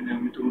দেখি, এখানে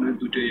আমি তো মনে হয়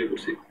দুটো ইয়ে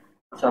করছি।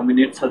 আচ্ছা, আমি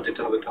নেট সার্চ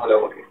যেতে হবে তাহলে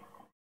আমাকে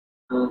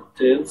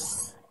change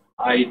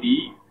ID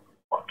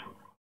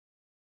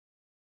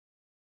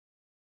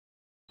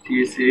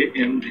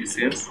CSAMD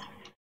change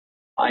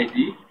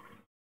ID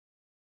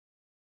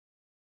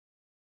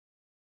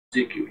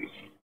Jquery।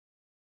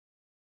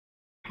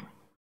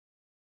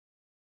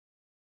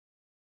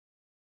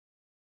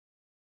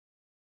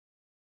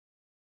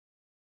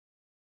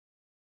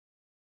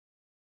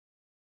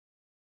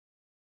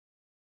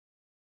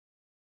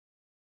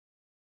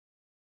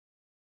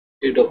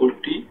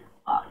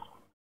 ATTR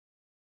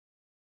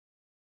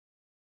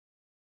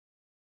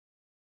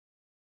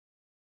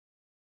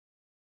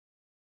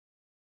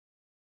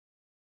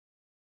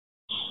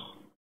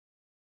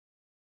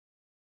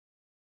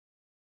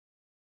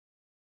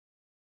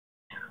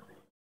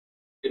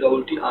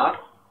ATTR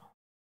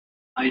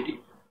ID.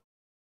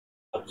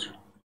 আচ্ছা,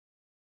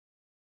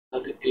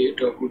 তাহলে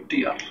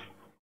ATTR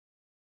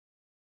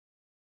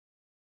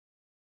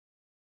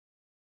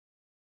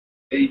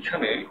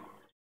এইখানে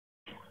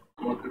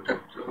আমাকে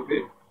থাকতে হবে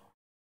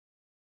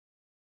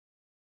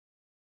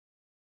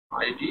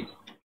আইডি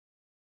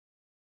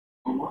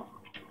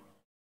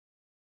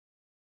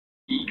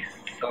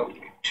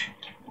সাবমিট।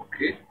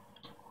 ওকে,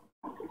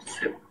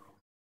 সেভ।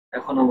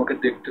 এখন আমাকে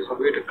দেখতে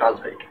হবে এটা কাজ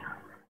হয় কিনা।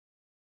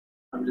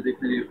 আমি যদি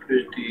এখানে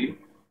রিফ্রেশ দিই,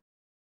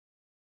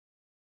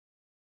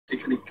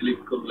 এখানে ক্লিক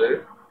করলে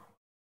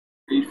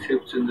এই সেভ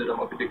চেঞ্জের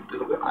আমাকে দেখতে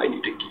হবে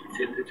আইডিটা কি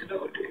চেঞ্জ হয়েছে না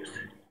ওইটাই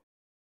আছে।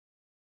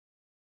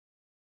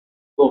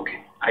 ওকে,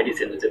 আইডি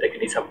চেঞ্জ হয়েছে,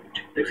 দেখেন ই সাবমিট,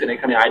 দেখছেন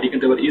এখানে আইডি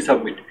কিন্তু এবার ই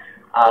সাবমিট।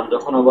 আর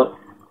যখন আবার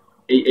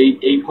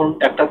এই ফর্ম,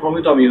 একটা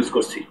ফর্মই তো আমি ইউজ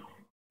করছি,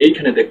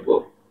 এইখানে দেখবো,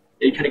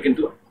 এইখানে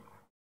কিন্তু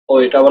ও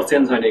এটা আবার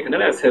চেঞ্জ হয়নি, এখানে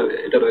না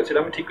এটা রয়েছে,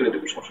 আমি ঠিক করে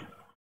দেবো সমস্যা নেই।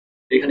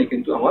 এখানে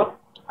কিন্তু আমার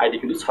আইডি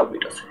কিন্তু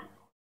সাবমিট আছে।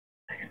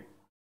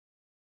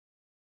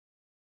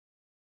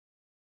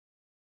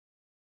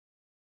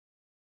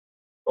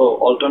 ও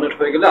অল্টারনেট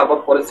হয়ে গেলে আবার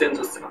পরে চেঞ্জ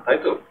হচ্ছে না, তাই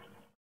তো?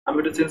 আমি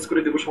এটা চেঞ্জ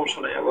করে দেবো, সমস্যা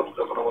নাই, আবার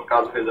যখন আমার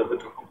কাজ হয়ে যাবে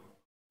তখন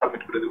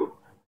সাবমিট করে দেবো।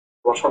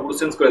 আবার সবগুলো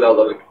চেঞ্জ করে দেওয়া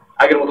যাবে,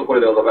 আগের মতো করে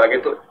দেওয়া যাবে, আগে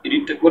তো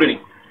এডিটটা করে নি।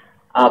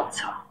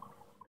 আচ্ছা,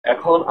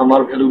 এখন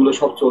আমার ভ্যালুগুলো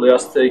সব চলে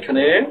আসছে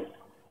এখানে।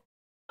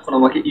 এখন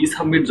আমাকে ই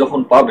সাবমিট যখন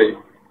পাবে,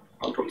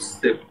 কন্ট্রোল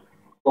সেভ,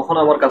 তখন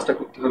আমার কাজটা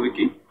করতে হবে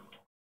কি,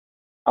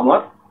 আমার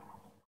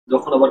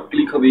যখন আবার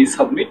ক্লিক হবে ই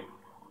সাবমিট,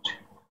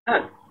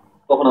 হ্যাঁ,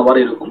 তখন আবার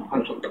এরকম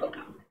ফাংশন চালাতে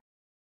হবে।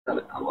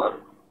 তাহলে আমার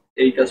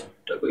এই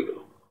কাজটা হয়ে গেল।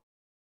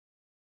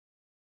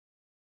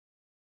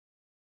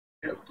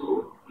 এত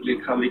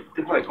লেখা লিখতে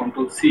হয়,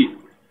 কন্ট্রোল সি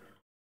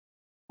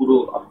পুরো।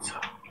 আচ্ছা,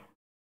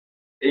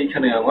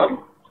 এইখানে আমার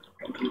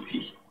কন্ট্রোল ভি,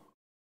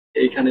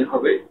 এইখানে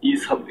হবে ই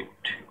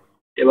সাবমিট।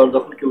 এবার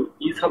যখন কেউ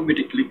ই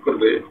সাবমিটে ক্লিক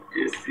করবে,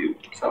 এস ইউ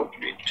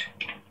সাবমিট,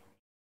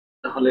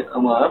 তাহলে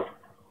আমার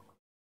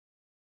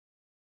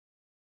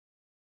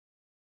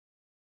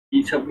ই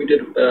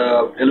সাবমিটের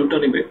ভ্যালুটা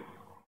নেবে,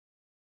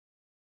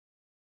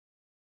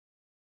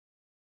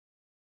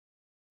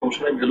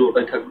 সমস্যা নাই, ভ্যালু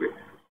ওটাই থাকবে।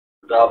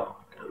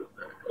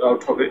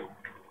 রাউট হবে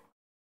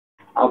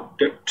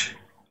আপডেট,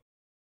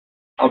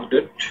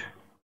 আপডেট,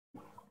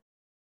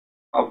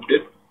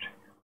 আপডেট।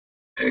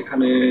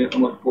 এখানে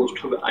আমার পোস্ট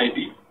হবে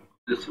আইডি,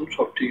 দেখুন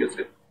সব ঠিক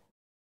আছে।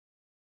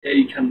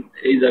 এইখান,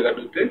 এই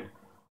জায়গাটাতে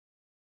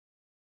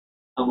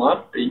আমার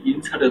এই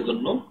ইনসার্টের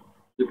জন্য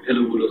যে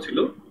ভ্যালুগুলো ছিল,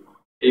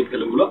 এই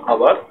ভ্যালুগুলো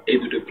আবার এই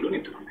দুটো ভ্যালু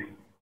নিতে হবে।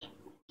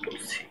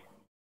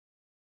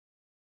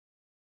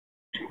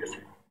 ঠিক আছে,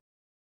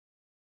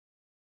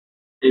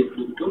 এই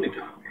ভ্যালু দুটো নিতে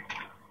হবে।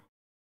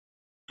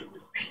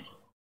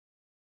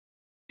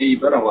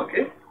 এইবার আমাকে,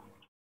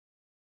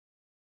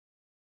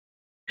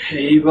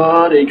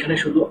 এইবার এইখানে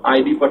শুধু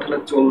আইডি পাঠালে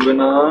চলবে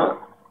না,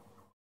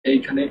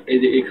 এইখানে এই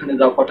যে এখানে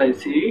যা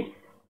পাঠাইছি,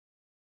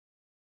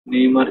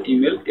 নেম আর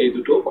ইমেল, এই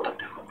দুটো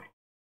পাঠাতে হবে।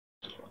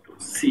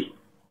 সি,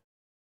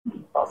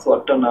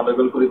 পাসওয়ার্ডটা না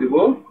লেবেল করে দিব।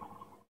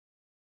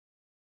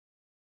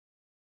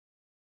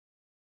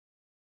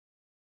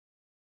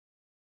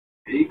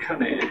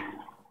 এইখানে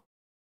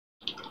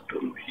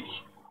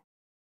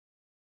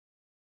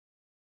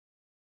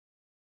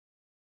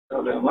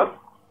তাহলে আমার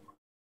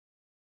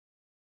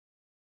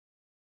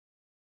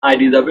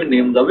আইডি যাবে,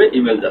 নেম যাবে,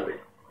 ইমেল যাবে,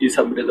 ই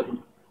সাবমিটে যখন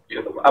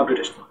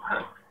আপডেটেশন,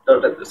 হ্যাঁ,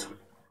 ডাটা দিয়েছে।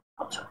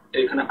 আচ্ছা,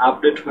 এখানে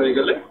আপডেট হয়ে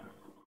গেলে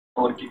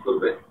আমার কি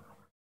করবে,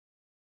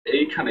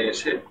 এইখানে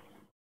এসে,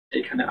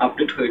 এইখানে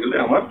আপডেট হয়ে গেলে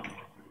আমার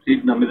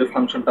রিড নামে যে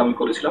ফাংশনটা আমি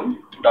করেছিলাম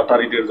ডাটা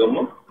রিডের জন্য,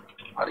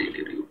 আর রিড,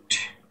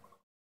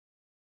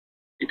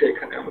 এটা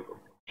এখানে আমি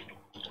করব।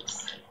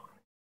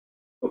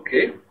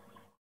 ওকে,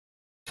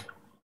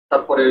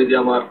 তারপরে ওই যে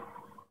আমার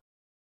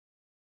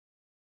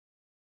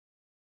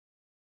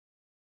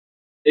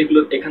এইগুলো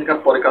এখানকার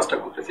পরে কাজটা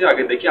করতেছি,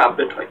 আগে দেখি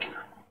আপডেট হয়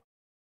কিনা।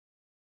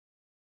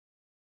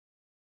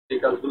 এই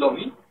কাজগুলো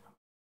আমি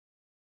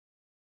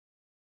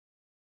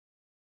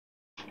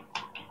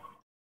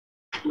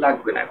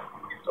লাগবে না এখন,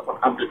 তখন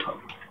আপডেট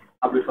হবে,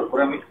 আপডেট হওয়ার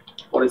পরে আমি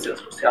পরে চেঞ্জ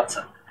করছি।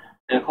 আচ্ছা,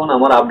 এখন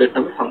আমার আপডেট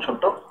নামে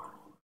ফাংশনটা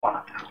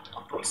বানাতে হবে,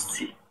 কন্ট্রোল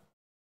সি।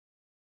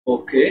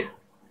 ওকে,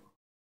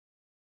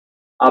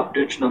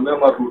 আপডেট নামে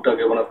আমার রুট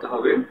আগে বানাতে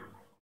হবে,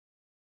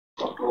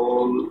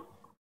 কন্ট্রোল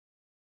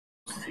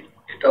সি।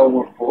 এটাও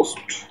আমার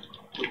পোস্ট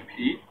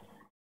ভি,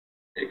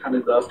 এখানে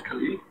জাস্ট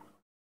খালি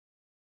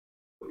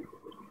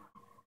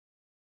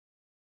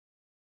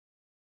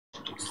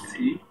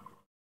সি,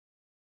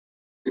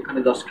 এখানে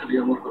জাস্ট খালি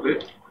আমার হবে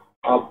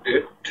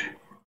update,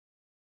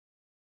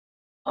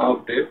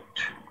 update,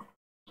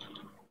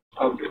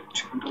 update,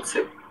 control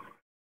save.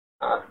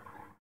 আর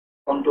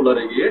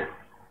কন্ট্রোলারে গিয়ে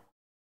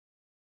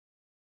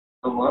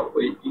আমার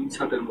ওই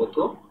ইনসার্টের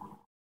মতো,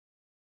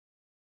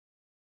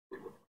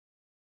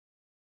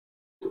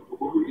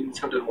 বহু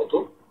ইনসার্টের মতো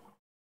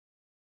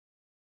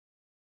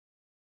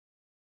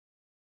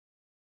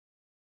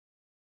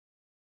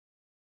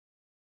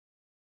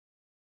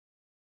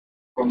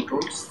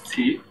control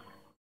C,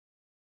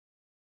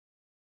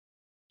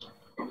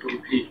 control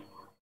V,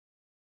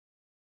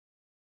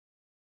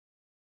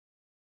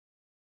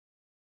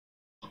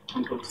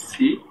 control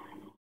C,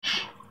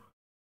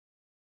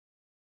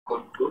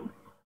 control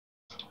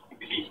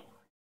V.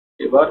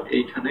 এবার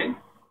এইখানে,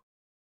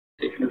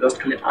 এখানে জাস্ট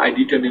খালি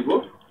আইডিটা নেব,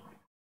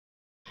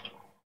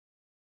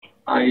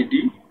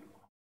 ID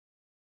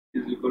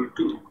is equal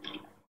to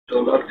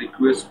dollar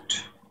request,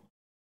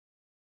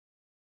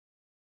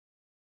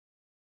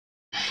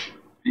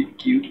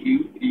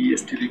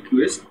 রিকিউইউইএসটি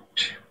request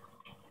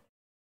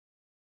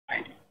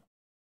ID.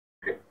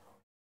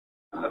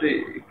 আরে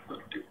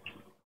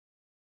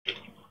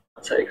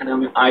আচ্ছা, এখানে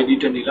আমি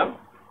আইডিটা নিলাম,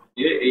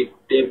 দিয়ে এই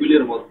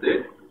টেবিলের মধ্যে,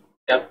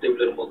 অ্যাড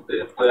টেবিলের মধ্যে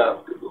হয়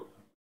দেব,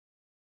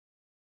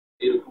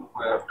 এরকম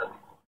হয় আটটা,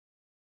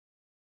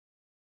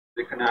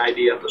 যেখানে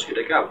আইডি এত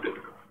সেটাকে আপডেট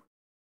করো।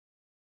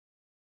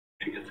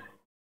 ঠিক আছে,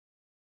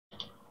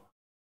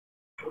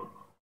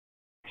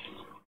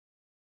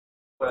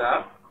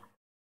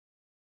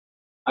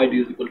 ID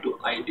is equal to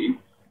ID,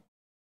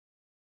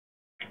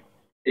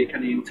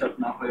 এখানে ইনসার্ট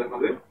না হয়ে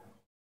হবে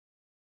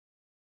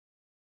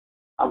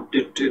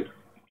আপডেটেড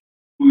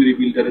কুইরি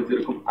বিল্ডারে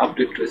যেরকম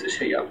আপডেট রয়েছে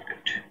সেই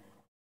আপডেট।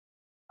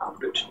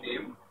 আপডেট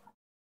নেম,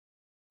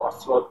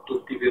 পাসওয়ার্ড তো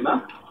দিবে না,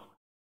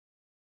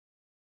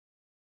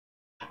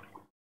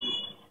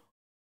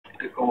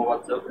 এটা কমা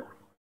বাদ যাবে।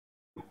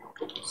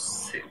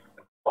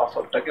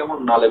 পাসওয়ার্ডটাকে আমার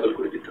না লেবেল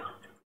করে দিতে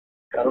হবে,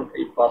 কারণ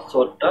এই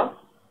পাসওয়ার্ডটা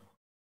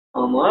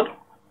আমার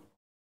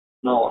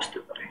নাও আসতে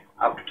পারে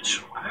আপডেটের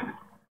সময়। হ্যাঁ,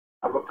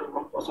 আবার তো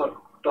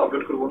পাসওয়ার্ডটা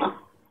আপডেট করবো না,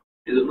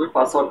 এই জন্য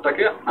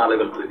পাসওয়ার্ডটাকে না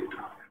লেবেল করে দিতে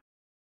হবে।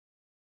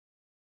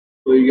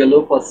 হয়ে গেল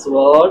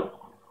পাসওয়ার্ড,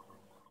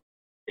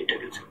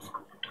 এটাকে চেঞ্জ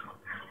করে দিতে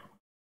হবে।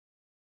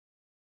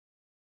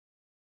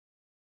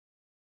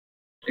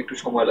 একটু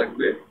সময়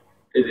লাগবে,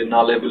 এই যে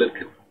না লেবেলের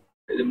ক্ষেত্রে,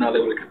 এই যে না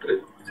লেবেলের ক্ষেত্রে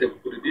সেভ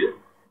করে দিয়ে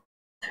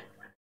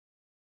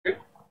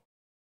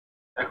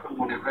এখন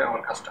মনে হয়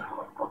আমার কাজটা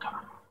হওয়ার কথা।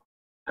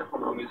 এখন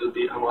আমি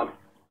যদি আমার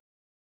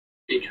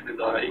এইখানে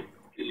দাঁড়াই,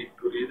 ক্লিক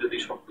করি, যদি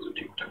সবকিছু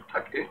ঠিকঠাক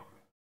থাকে,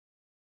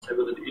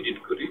 সেগুলো যদি এডিট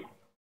করি,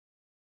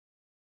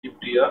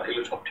 ইপ্রিয়া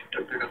এগুলো সব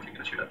ঠিকঠাক দেখাচ্ছে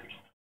কিনা সেটা দেখি।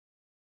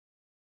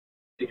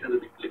 এখানে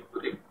যদি ক্লিক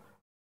করি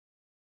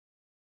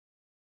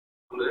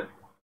তাহলে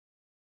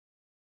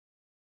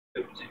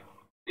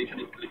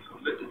এখানে ক্লিক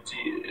করলে জি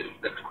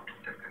দেখো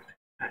ঠিকঠাক আছে।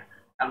 হ্যাঁ,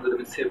 আমি যদি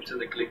আমি সেভ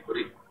চেঞ্জে ক্লিক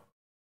করি,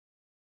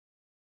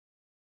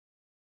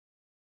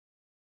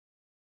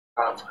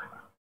 কাজ হয় না,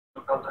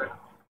 কাজ হয় না।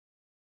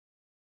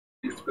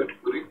 ডিসপ্লে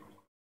করি,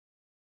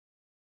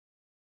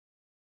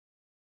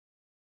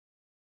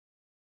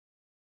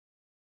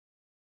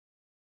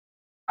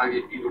 আগে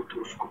কি করতে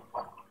হবে সব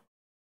পাবো।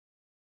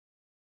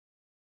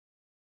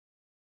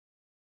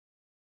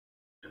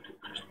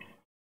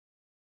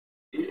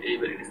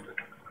 এইবারে ডিসপ্লে,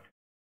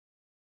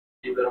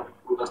 এইবার আমি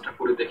পুরো কাজটা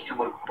করে দেখি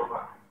আমার ঘটনা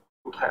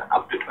কোথায়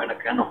আপডেট হয় না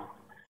কেন।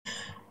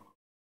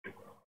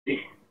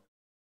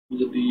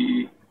 যদি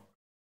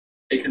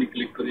এখানে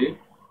ক্লিক করি,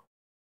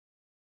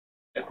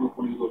 এখনো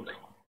কোনো বিপদ নাই।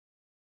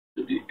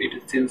 যদি এটা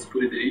চেঞ্জ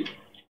করে দেই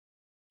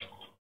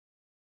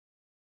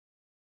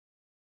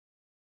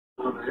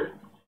তাহলে,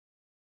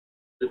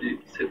 যদি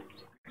সেভ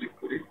ক্লিক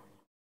করি,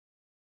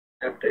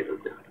 অ্যাপ টাইটেল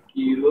দেখো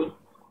কি হলো,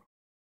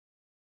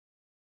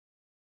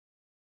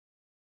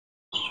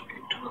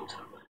 internal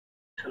server,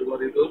 server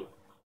error,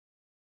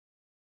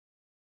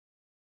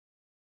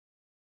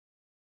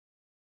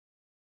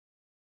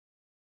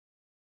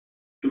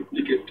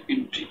 duplicate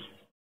entry.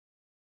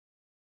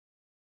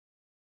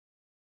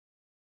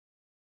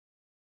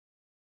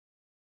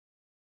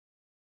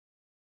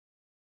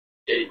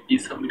 এই ই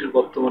সাবমিটের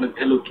বর্তমানে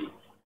ভ্যালু কি?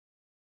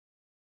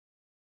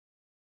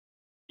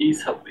 ই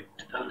সাবমিট,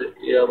 তাহলে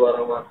এ আবার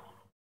আমার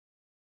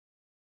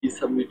ই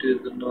সাবমিটের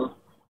জন্য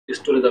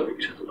স্টোরে যাবে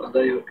কিসের জন্য?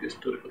 আদায় হোক,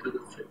 স্টোরে কোথায়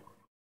যাচ্ছে?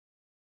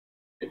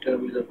 এটা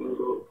আমি যাবো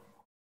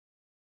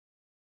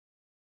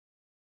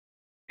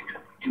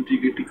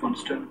ইন্টিগ্রিটি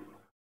কনস্ট্যান্ট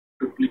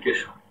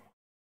ডুপ্লিকেশন।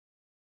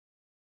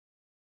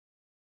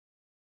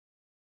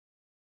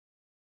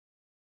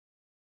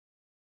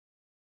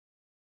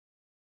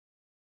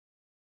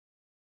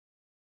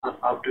 আর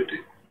আপডেটে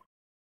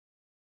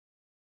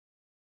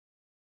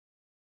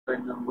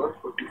লাইন নাম্বার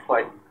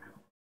 45,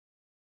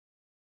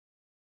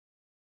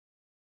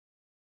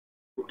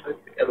 কোথায়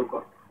এরো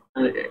কর,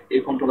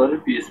 এই কন্ট্রোলারের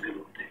পিএসপি এর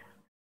মধ্যে,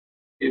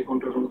 এই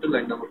কন্ট্রোলারের মধ্যে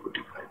লাইন নাম্বার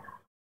 45,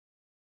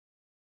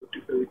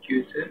 45 কি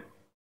হয়েছে?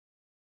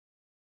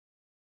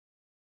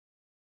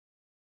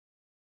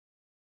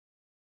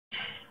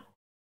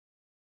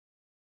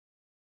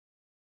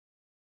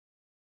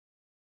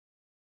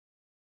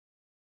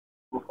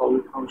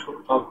 পাবলিক ফাংশন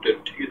আপডেট,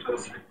 ঠিক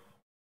আছে।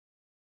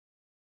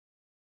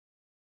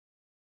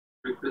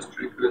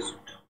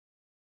 রিকোয়েস্ট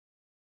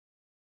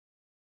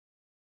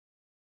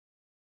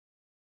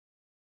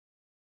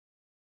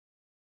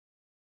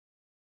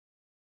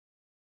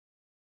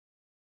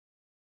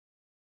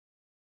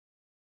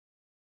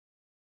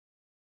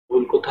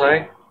ভুল কোথায়?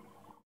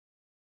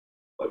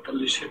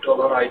 45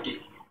 dollar ID,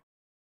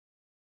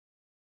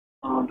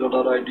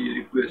 dollar ID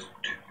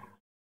request,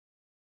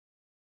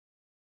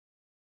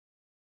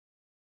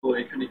 তো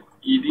এখানে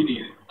ই দিনই,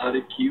 আর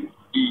Q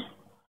E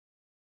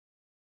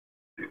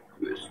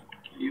request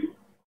Q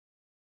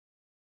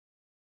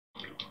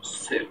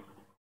save.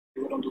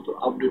 এবার অন্তত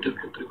আপডেটের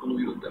ক্ষেত্রে কোনো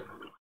বিরোধ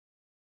দেখাবে না।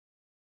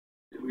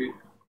 আমি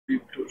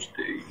রিফ্রেশ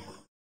দেই,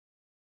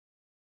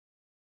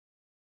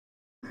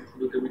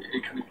 যদি আমি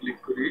এইখানে ক্লিক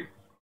করি,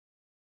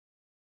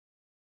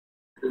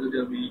 যদি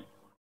আমি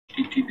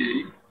টিটি দেই,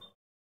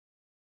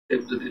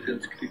 সেভ যদি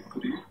চেঞ্জ ক্লিক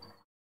করি,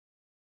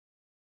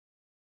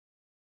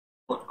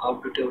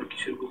 আপডেটে আবার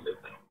কিসের ভুল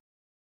দেখায়?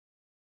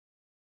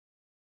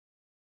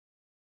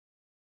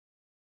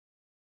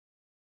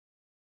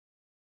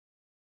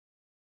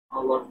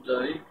 আবার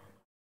যাই,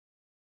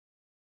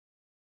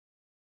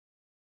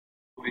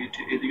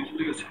 এদিকে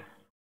চলে গেছে।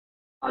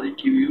 আর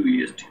কিউ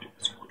ইএসটি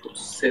কন্ট্রোল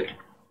সেভ।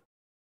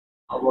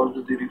 আবার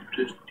যদি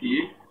রিফ্রেশ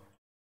দিই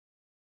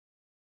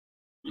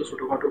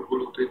ছোটখাটো ভুল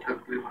হতেই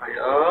থাকবে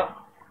ভাইয়া।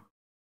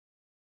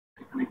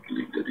 এখানে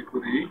ক্লিক যদি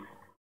করি,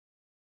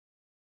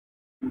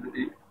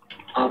 যদি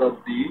আর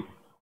দিই,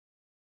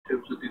 সেভ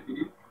যদি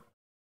দিই,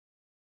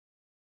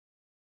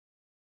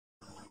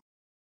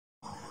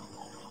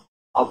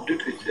 আপডেট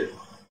হয়েছে,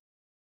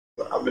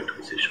 আপডেট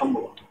হয়েছে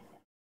সম্ভবত।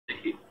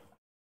 দেখি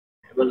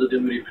এবার যদি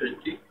আমি রিফ্রেশ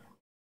দিই,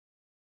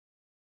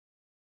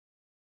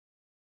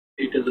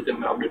 এইটা যদি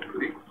আমি আপডেট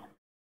করি,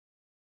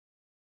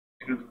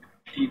 এখানে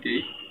যদি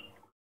দিই,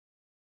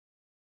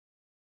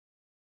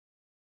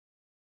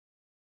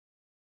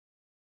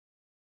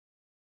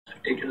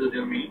 এখানে যদি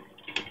আমি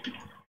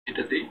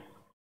এটা দিই,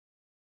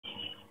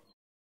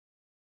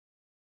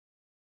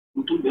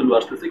 নতুন ভ্যালু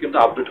আসতেছে কিন্তু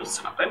আপডেট হচ্ছে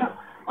না, তাই না?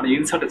 মানে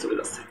ইনসার্টে চলে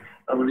যাচ্ছে।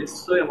 তার মানে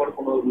নিশ্চয়ই আমার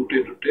কোনো রুটে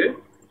রুটে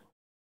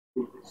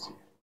ভুল হচ্ছে।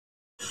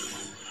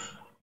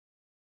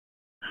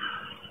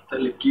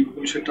 তাহলে কি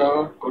ভুল সেটা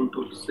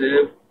কন্ট্রোল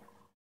সেভ।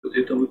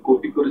 যেহেতু আমি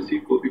কপি করেছি,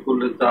 কপি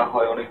করলে যা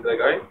হয় অনেক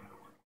জায়গায়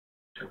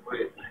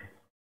হয়ে যায়।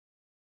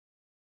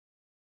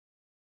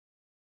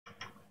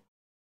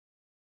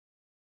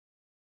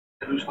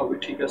 সবই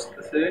ঠিক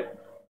আসতেছে।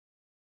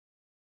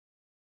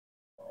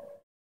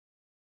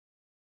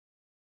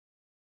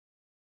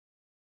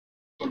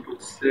 Control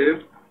save.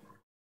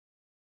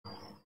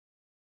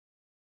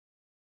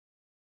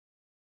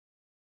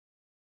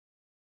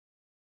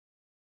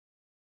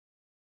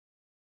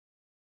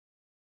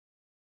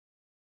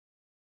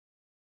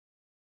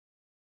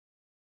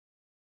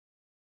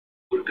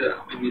 ওটা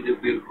আমি নিজে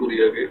বের করি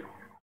আগে,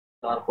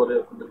 তারপরে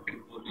আপনাদেরকে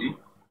বলি।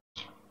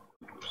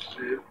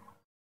 সেভ।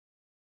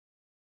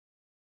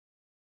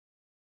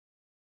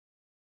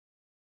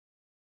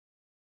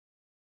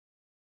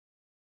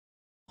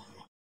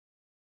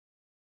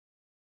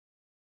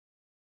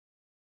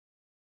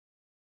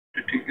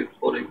 ঠিক আছে,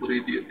 পরে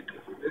করেই দিয়ে দিতে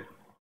হবে।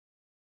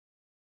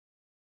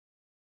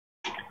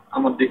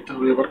 আমার দেখতে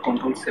হবে এবার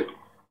কন্ট্রোল সেভ।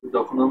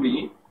 যখন আমি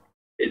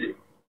এই যে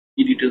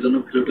এডিটের জন্য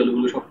ভ্যালু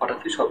ট্যালুগুলো সব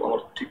পাঠাচ্ছি, সব আমার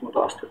ঠিক মতো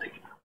আসতেছে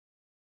কিনা।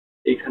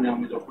 এইখানে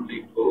আমি যখন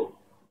লিখবো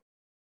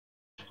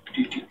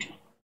টিটিটি,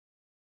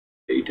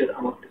 এইটার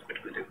আমার ডিসপ্লে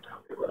করে দেখতে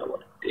হবে। এবার আবার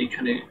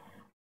এইখানে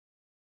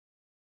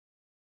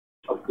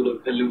সবগুলো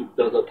ভ্যালু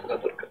যা যা থাকা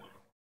দরকার।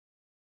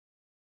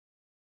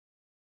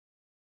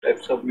 Type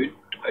submit,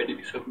 ID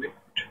submit.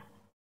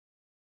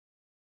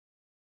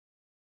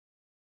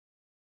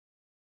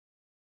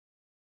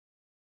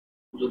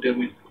 যদি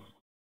আমি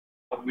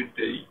সাবমিট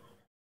দেই,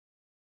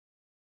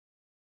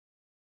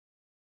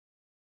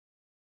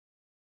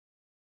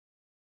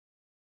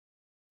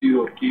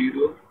 জিরো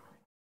জিরো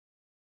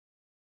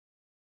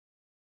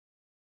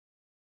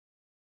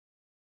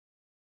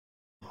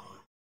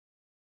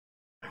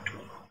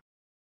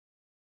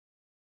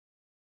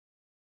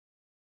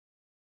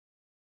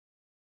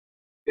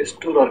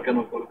স্টোর আর কেন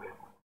করবে?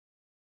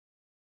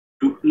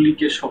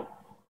 Duplication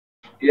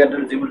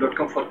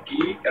gmail.com for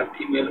key at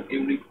email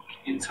unique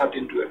insert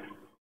into it.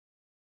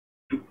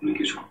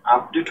 Duplication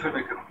update হয়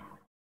না কেন?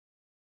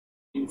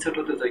 ইনসার্ট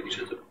হতে চাই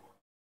কিসের জন্য?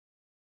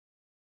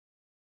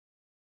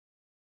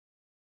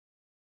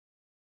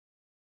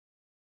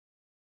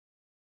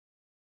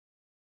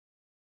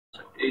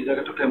 এই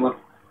জায়গাটাতে আমার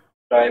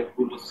প্রায়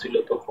ভুল ছিল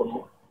তখনও,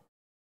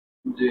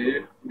 যে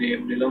নেম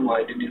নিলাম,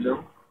 আইডি নিলাম,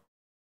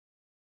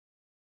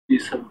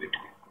 সাবমিট।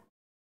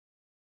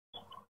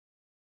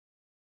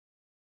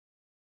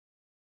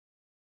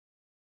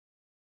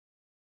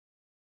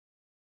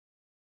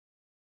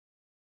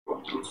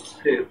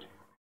 সেভ।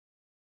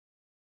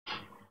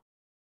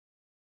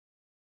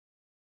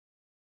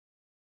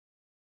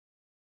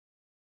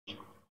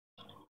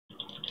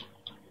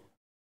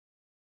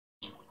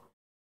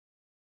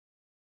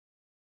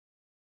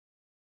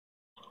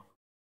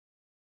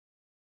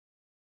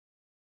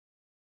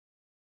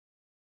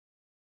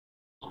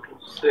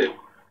 সেভ।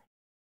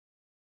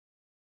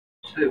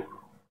 সেভ।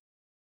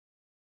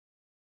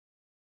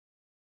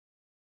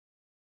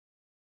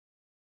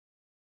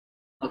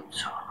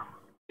 আচ্ছা,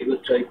 এবার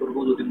ট্রাই করব।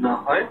 যদি না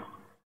হয়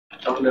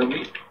তাহলে আমি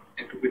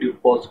একটু ভিডিও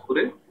পজ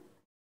করে,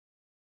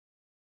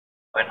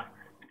 হয় না,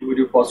 একটু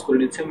ভিডিও পজ করে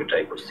নিচ্ছি, আমি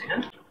ট্রাই করছি।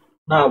 হ্যাঁ,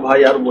 না ভাই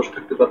আর বসে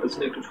থাকতে পারতেছি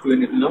না, একটু শুয়ে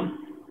নিলাম।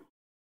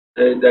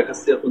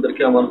 দেখাচ্ছি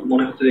আপনাদেরকে। আমার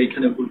মনে হচ্ছে যে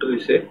এইখানে ভুলটা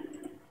হয়েছে।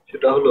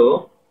 সেটা হলো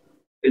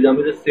এই যে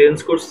আমি যে চেঞ্জ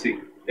করছি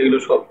এগুলো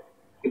সব,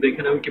 কিন্তু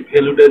এখানে আমি কি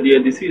ভ্যালুটা দিয়ে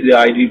দিছি, যে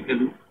আইডি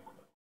ভ্যালু,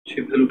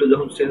 সেই ভ্যালুটা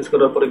যখন চেঞ্জ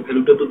করার পরে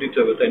ভ্যালুটা তো দিতে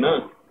হবে, তাই না?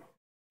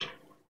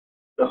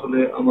 তাহলে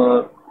আমার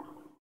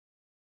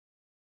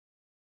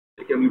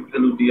একে আমি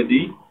ভ্যালু দিয়ে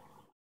দিই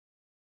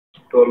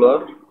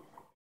ডলার,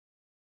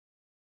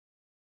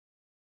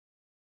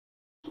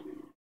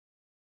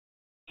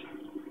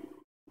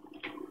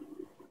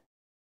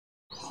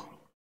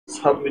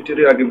 সাবমিটের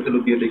আগে ভ্যালু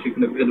দিয়ে দেখি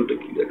এখানে ভ্যালুটা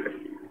কি দেখায়।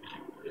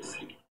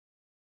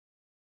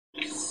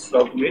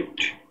 সাবমিট,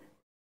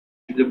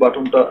 যে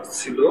বাটনটা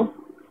ছিল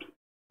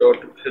ডট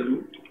ভ্যালু,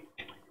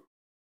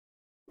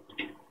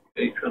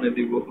 এইখানে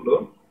দিব হলো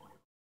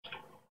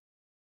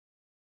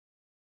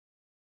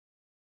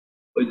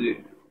ওই যে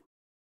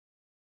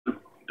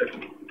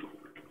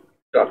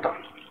ডাটা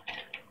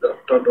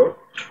ডাটা ডট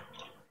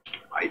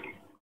আইডি।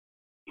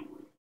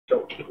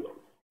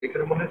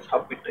 এখানে মনে হয়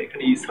সাবমিট না,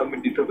 এখানে ই সাবমিট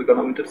দিতে হবে,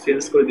 কারণ আমি তো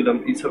চেঞ্জ করে দিলাম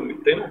ই সাবমিট,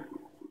 তাই না?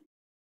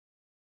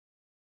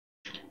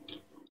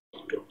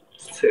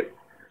 সেভ।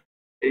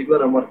 এইবার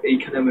আমার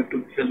এইখানে আমি একটু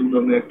ভ্যালু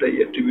নামে একটা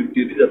অ্যাট্রিবিউট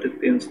দিয়ে দিই যাতে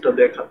চেঞ্জটা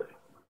দেখা যায়।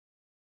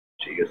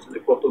 ঠিক আছে, যে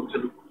কত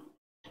ভ্যালু,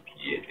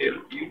 ভ্যালু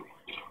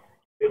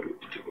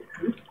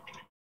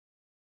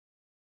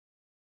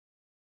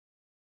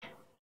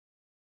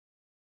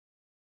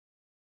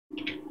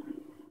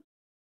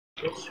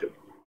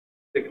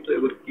দেখতো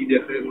এবার কি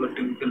দেখা, এগুলো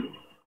ভ্যালু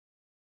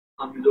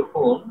আমি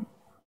যখন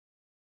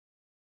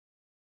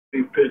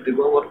রিফ্রেশ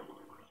দেবো আমার,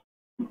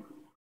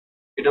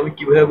 এটা আমি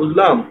কিভাবে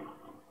বুঝলাম?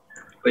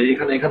 ওই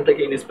এখানে এখান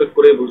থেকে ইন্সপেক্ট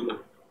করে বুঝলাম,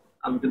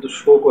 আমি কিন্তু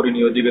শো করিনি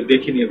ওই দিকে,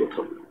 দেখিনি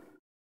কোথাও।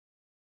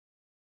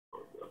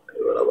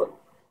 এবার আবার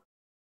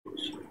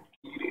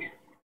কি রে,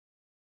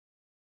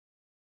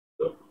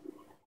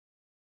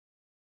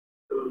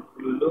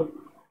 খুললো।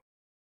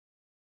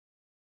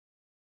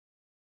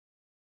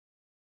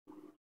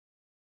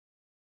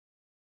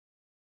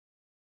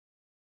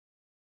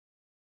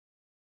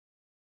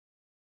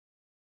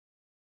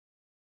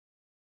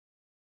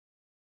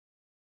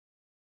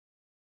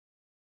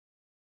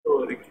 তো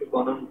এখানে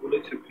বানান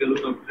বলেছে ভ্যালু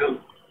না ভ্যালু,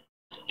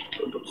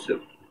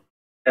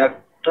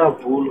 একটা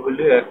ভুল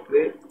হলে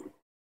একরে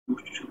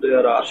গোষ্ঠী শুদ্ধ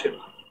আর আসে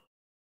না।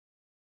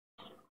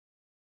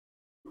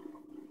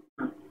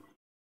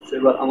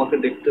 এবার আমাকে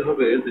দেখতে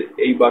হবে যে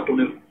এই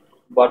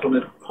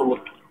বাটনের খবর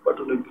কি,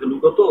 বাটনের ভ্যালু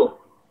কত,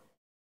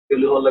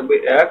 ভ্যালু হওয়া লাগবে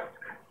এক,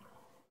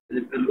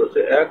 ভ্যালু আছে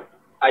এক,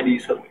 আইডি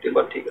সাবমিট।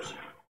 এবার ঠিক আছে।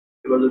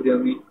 এবার যদি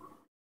আমি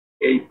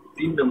এই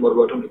 3 নম্বর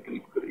বাটনে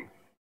ক্লিক করি,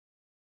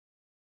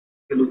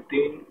 ভ্যালু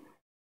 3,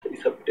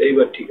 সাবমিট,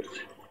 এইবার ঠিক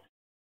আছে।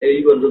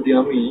 এইবার যদি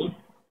আমি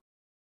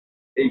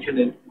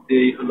এইখানে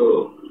দেই হলো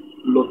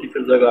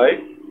লতিফের জায়গায়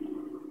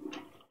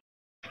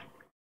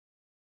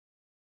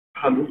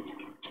ভালু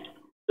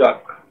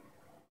যাক,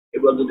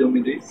 এবার যদি আমি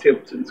দিই সেভ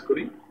চেঞ্জ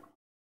করি,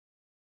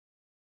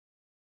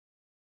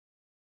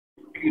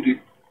 কি রে,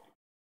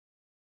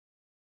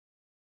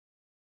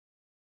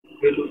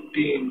 ভ্যালু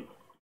 3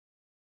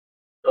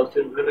 তাও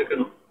চেঞ্জ হয় না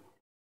কেন?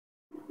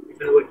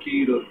 এখানে আবার কি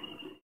রোল,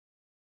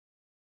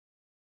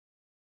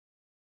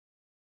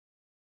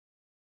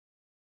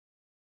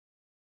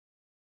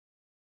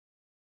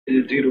 এই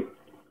যে জিরো,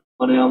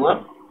 মানে আমার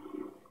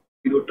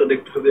জিরোটা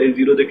দেখতে হবে, এই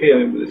জিরো দেখেই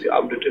আমি বুঝেছি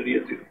আপডেটের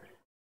ইয়ে জিরো।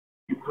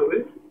 কিভাবে?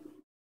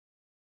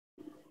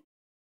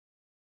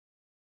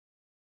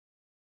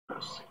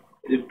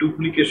 এই যে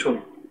ডুপ্লিকেশন,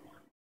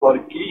 ফর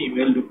কি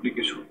ইমেল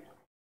ডুপ্লিকেশন,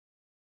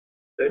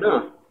 তাই না?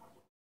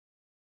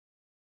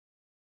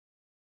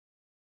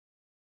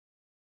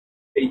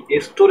 এই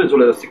স্টোরে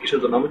চলে যাচ্ছে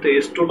কিসের জন্য? আমি তো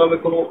স্টোর নামে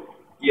কোনো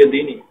ইয়ে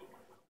দিইনি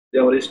যে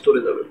আমার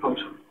স্টোরে যাবে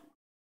ফাংশন।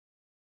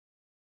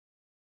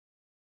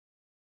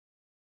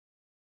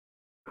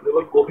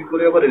 এবার কপি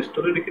করে আবার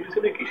স্টোরে রেখে দিচ্ছে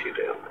নাকি,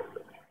 সেটাই আমরা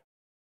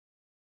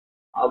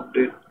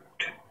আপডেট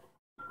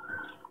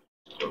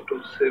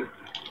কন্ট্রোল সেভ।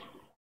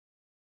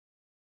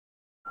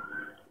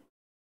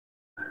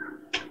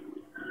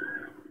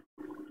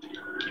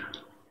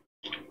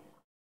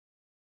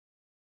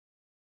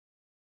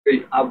 এই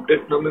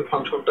আপডেট নামে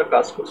ফাংশনটা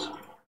কাজ করছে।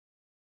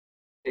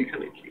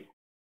 এইখানে কি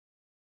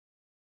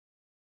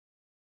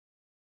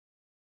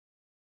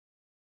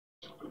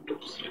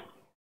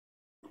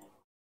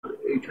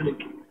এইখানে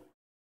কি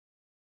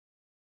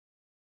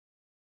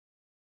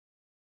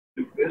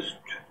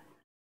রিকোয়েস্ট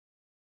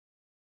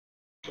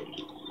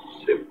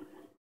সেভ।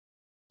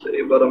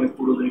 এবার আমি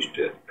পুরো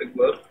জিনিসটা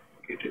একবার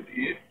কেটে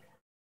দিয়ে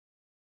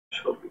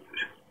সব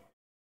রিফ্রেশ।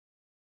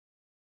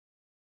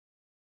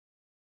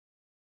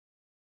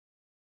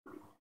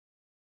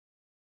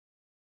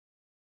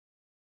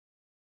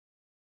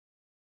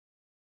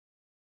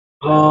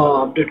 হ্যাঁ,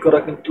 আপডেট করা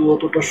কিন্তু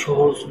অতটা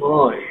সহজ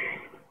নয়।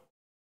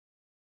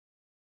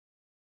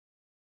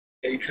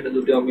 এইখানে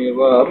যদি আমি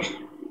এবার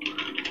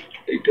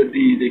এইটা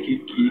দিই দেখি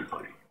কি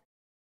হয়।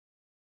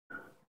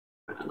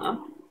 না,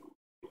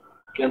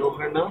 কেন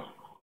হয় না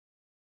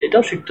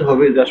এটাও শিখতে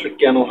হবে যে আসলে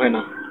কেন হয়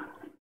না।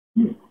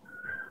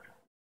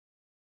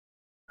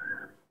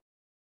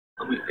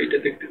 আমি এটা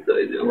দেখতে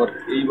চাই যে আমার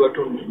এই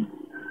বাটন,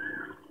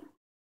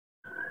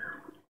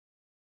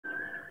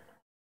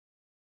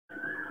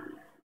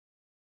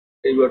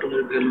 এই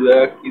বাটনের ভ্যালু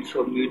এক, ই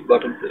সাবমিট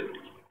বাটন,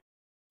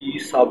 ই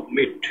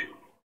সাবমিট,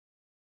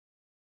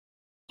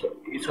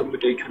 ই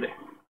সাবমিট এইখানে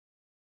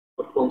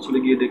কনসোলে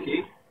গিয়ে দেখি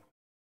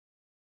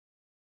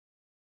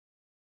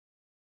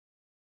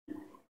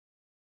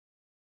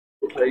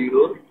কোথায়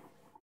এরর।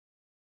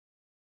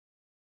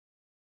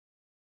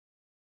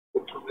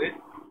 প্রথমে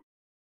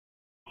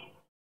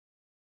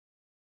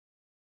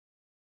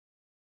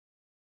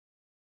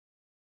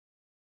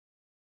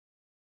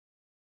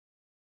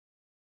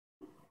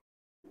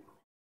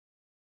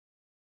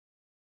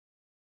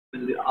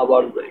যদি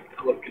আবার যাই,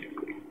 আবার ক্লিক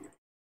করি,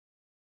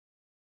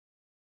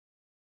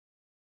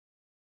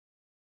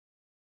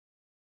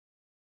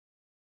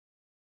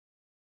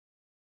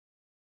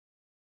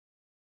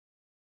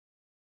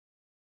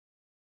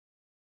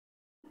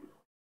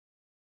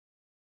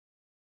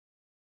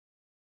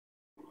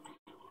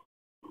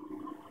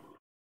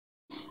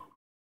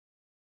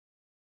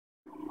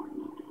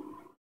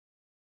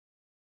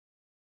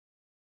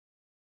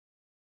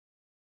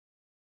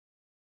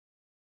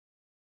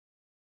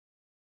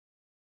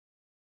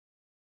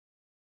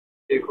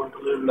 এই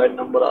কন্ট্রোলের লাইন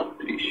নাম্বার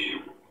 38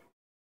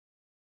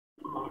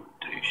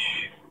 38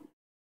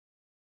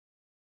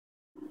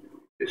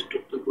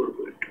 স্টপ তো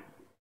করবো একটু।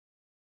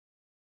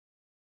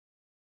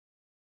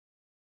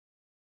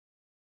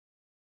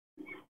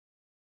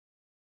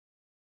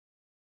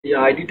 এই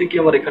আইডিটা কি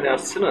আমার এখানে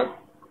আসছে না?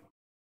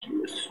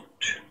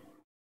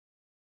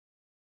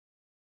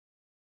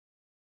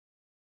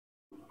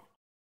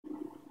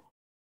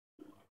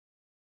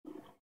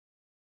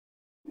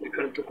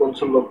 এখানে তো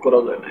কনসোল লক করা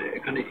যায় না,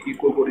 এখানে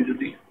ইকো করি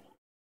যদি।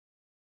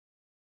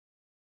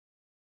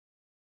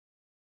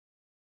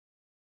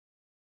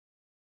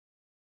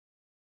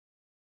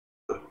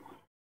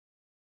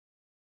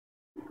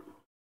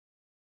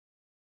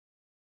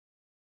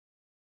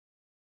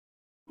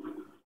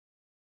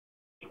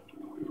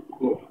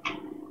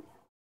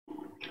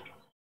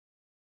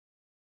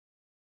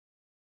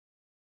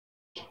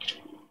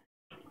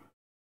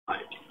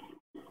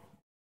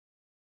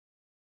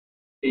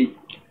 এই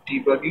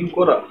ডিবাগিং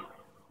করা,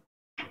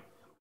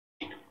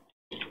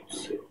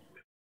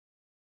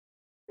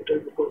 এটা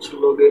কনসোল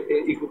লগে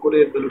ইকো করে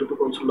ভ্যালুটা তো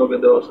কনসোল লগে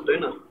দেওয়া আছে তাই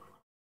না?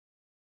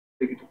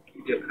 দেখি তো কি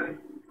দেখায়,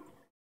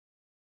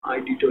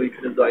 আইডিটা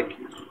ওইখানে যায়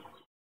কি।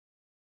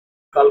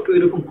 কালকে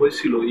এরকম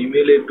হয়েছিল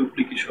ইমেলের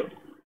ডুপ্লিকেশন,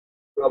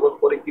 তো আবার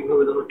পরে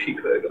কিভাবে যেন ঠিক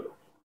হয়ে গেল।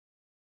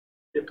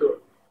 কিন্তু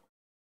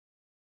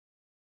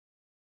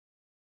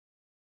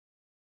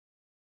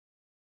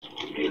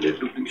ইমেলের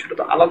ডুপ্লিকেশনটা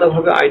তো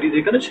আলাদাভাবে আইডি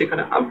যেখানে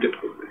সেখানে আপডেট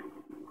করবে,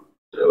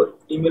 আবার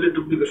ইমেলের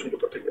ডুপ্লিকেশন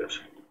কোথা থেকে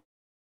আসে?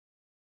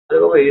 আরে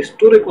বাবা,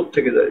 স্টোরে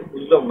কোত্থেকে যায়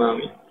বুঝলাম না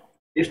আমি,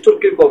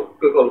 স্টোরকে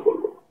কল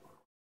করবো?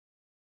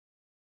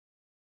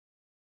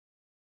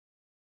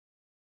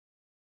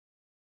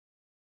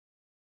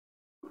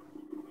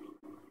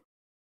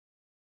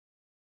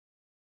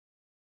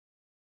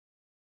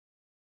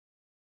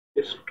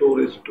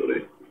 স্টোরে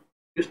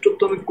স্টোর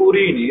তো আমি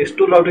করিনি,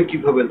 স্টোর আউটে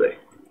কিভাবে দেয়?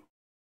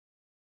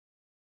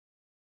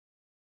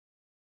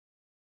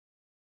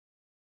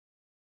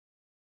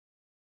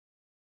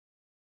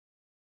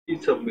 কি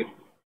সাবমিট,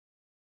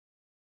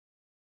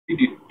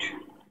 এডিট,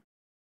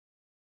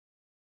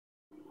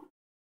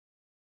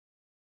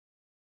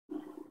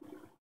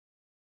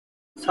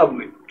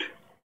 সাবমিট।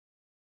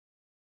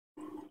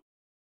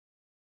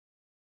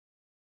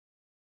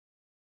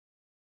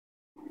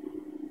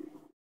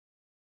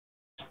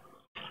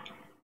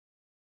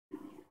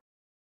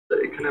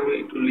 এখানে আমি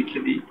একটু লিখে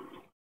দিই,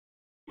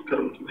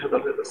 কারণ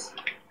ভেজাল হয়ে যাচ্ছে।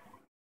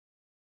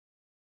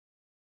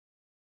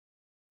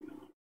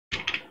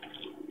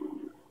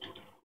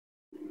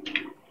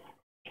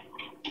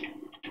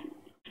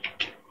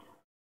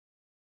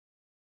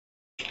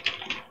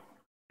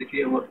 দেখি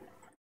আমার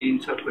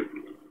ইনসার্ট হয় কি,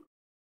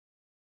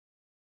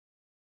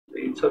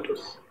 ইনসার্ট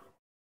হচ্ছে,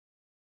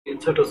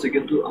 ইনসার্ট হচ্ছে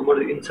কিন্তু আমার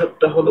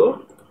ইনসার্টটা হলো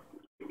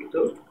কিন্তু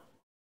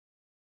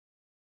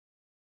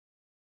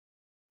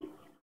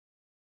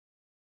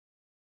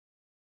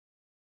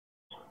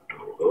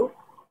হলো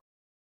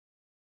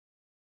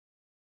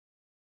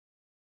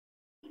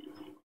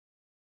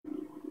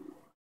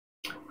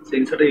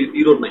ইনসার্টে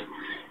ইরোর নাই,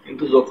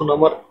 কিন্তু যখন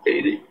আমার এই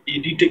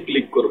এডিটে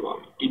ক্লিক করবো,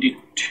 আমি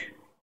এডিট,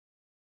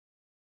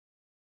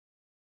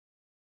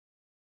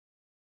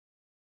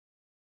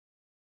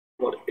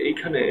 আমার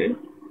এইখানে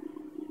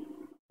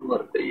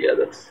আমার এই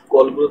অ্যাজাক্স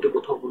কলগুলোতে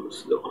কোথাও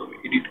বলছে যখন আমি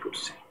এডিট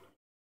করছি,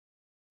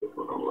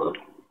 তখন আমার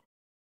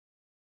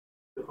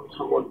যখন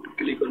someone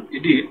click on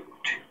edit,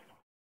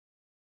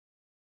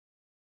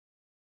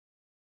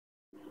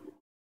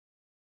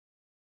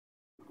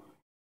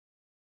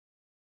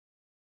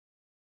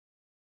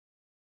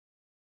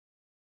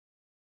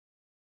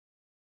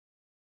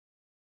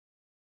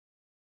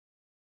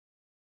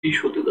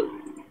 issue হতে যাবে,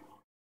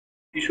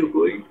 ইস্যু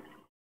কই,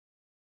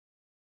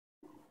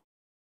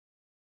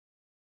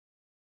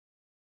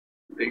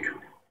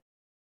 এইখানে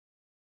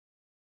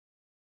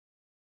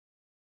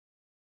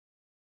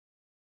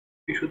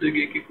ইস্যুতে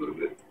গিয়ে কি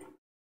করবে,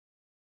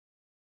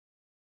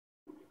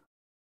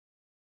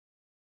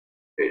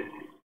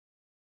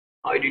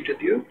 আইডিটা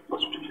দিয়ে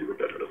ফার্স্ট হিসেবে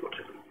ডাটাটা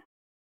পাঠাবে,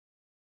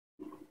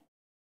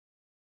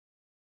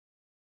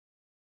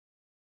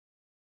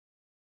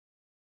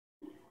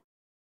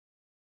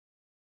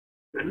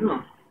 তাই না?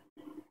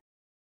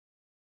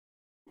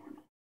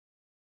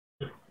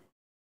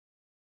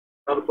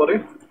 তারপরে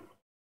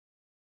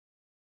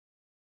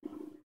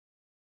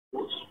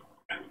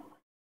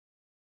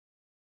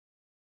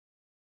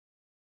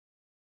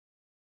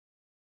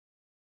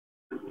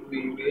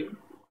ইমেল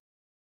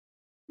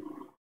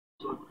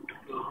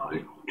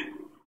হাইট,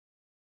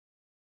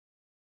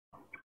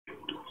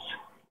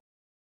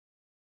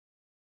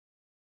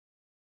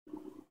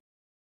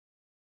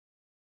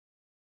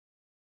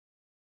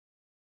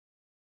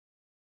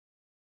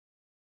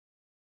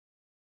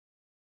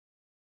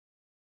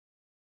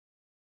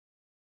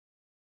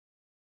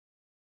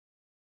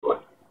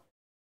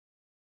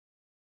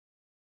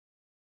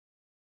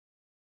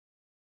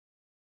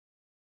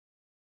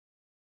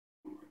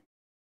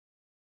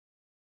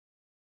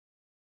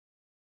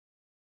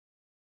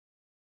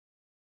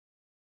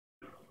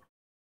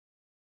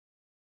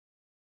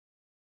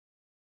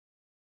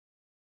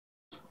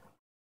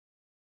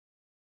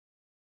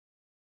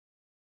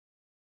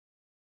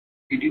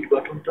 এডিট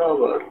বাটনটা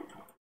আবার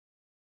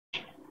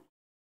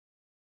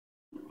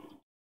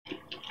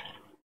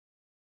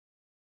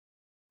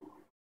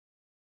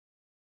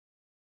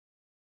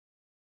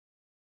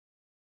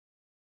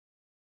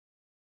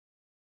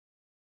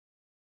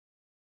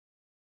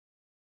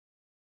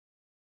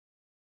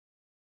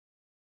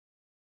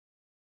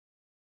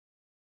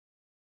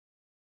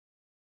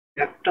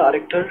একটা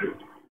আরেকটার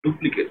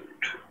ডুপ্লিকেট,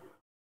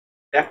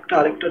 একটা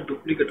আরেকটার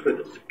ডুপ্লিকেট হয়ে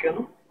যাচ্ছে কেন?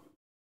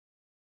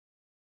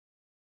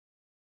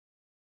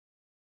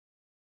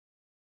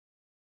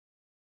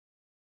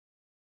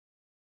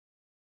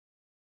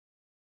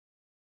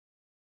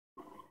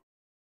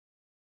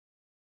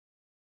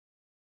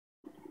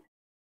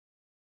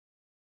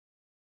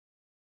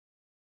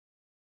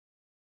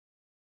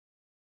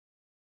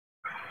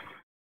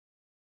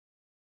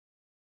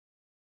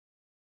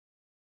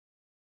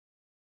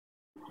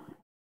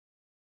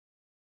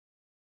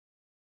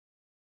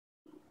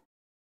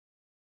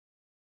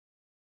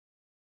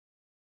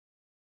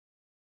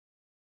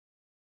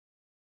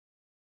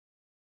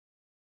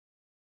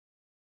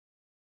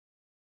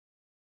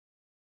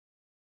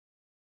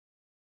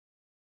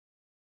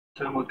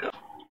 আমাকে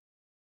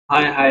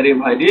হায় হায় রে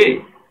ভাই রে,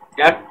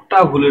 একটা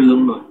ভুলের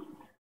জন্য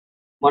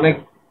মানে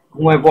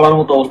ঘুমায় পড়ার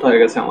মতো অবস্থা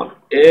হয়ে গেছে আমার।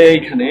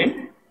 এইখানে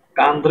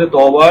কান ধরে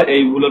তবা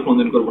এই ভুলের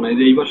কোনদিন করবো না। এই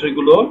যে এই পাশের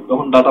গুলো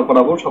যখন ডাটা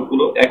পড়াবো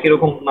সবগুলো একই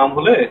রকম নাম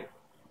হলে,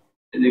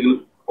 এই যেগুলো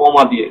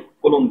কমা দিয়ে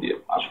কলম দিয়ে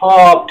আর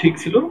সব ঠিক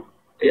ছিল,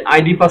 এই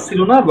আইডি পাস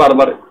ছিল না,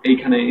 বারবার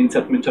এইখানে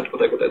ইনসার্ট মিনসার্ট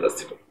কোথায় কোথায়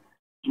যাচ্ছিল।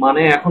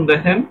 মানে এখন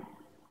দেখেন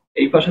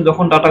এই পাশে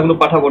যখন ডাটাগুলো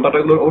পাঠাবো,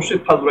 ডাটাগুলো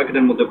অবশ্যই ফার্স্ট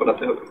ব্র্যাকেটের মধ্যে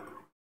পাঠাতে হবে।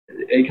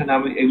 এইখানে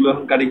আমি এগুলো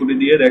এখন কারিগরি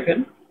দিয়ে দেখেন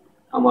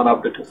আমার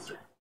আপডেট হচ্ছে।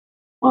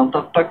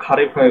 মানটাপটা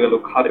খারেপ হয়ে গেল,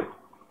 খারেপ।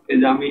 এই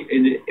যে আমি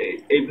এই যে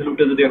এই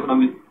ভ্যালুটা যদি এখন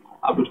আমি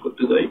আপডেট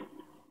করতে যাই,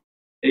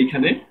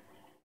 এইখানে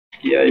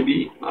কিআইবি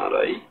আর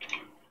আই,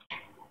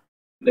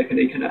 দেখেন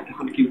এইখানে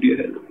এখন কিউডিও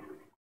হয়ে যাবে,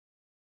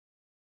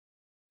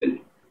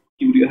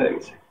 কিউডিও হয়ে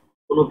গেছে,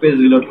 কোনো পেজ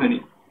রিলোড হয়নি।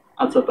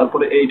 আচ্ছা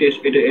তারপরে এইটা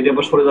এটা এটা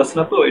আবার সরে যাচ্ছে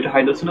না তো, এটা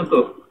হাইড হচ্ছে না তো,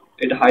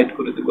 এটা হাইড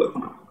করে দেবো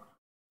এখন।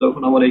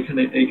 যখন আমার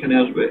এইখানে এইখানে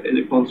আসবে, এই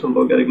যে কনসোল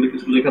লগ আর এগুলো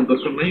কিছু লেখার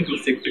দরকার নাই, এগুলো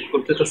চেক টেক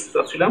করতে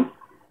চাচ্ছিলাম।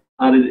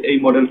 আর এই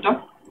মডেলটা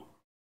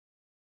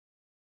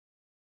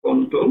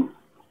কন্ট্রোল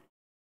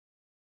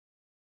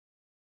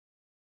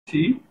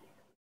সি,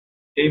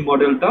 এই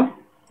মডেলটা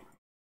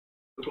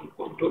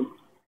কন্ট্রোল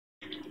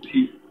ভি,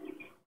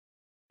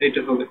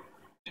 এইটা হবে,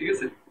 ঠিক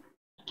আছে।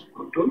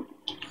 কন্ট্রোল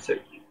সেট,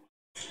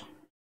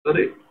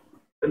 আরে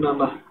না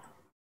না,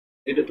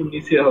 এটা তো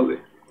নিচে হবে,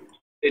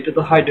 এটা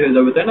তো হাইড হয়ে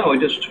যাবে তাই না,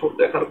 ওইটা সব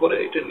দেখার পরে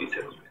এটা নিচে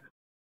হবে,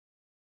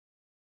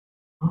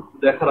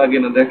 দেখার আগে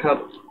না, দেখার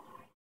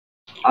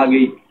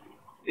আগেই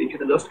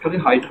এইখানে জাস্ট খালি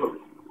হাইট হবে।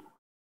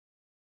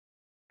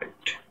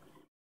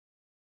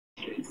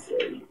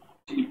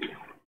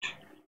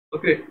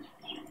 ওকে,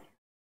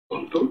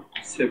 কন্ট্রোল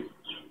সেভ।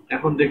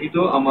 এখন দেখি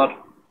তো আমার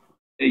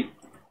এই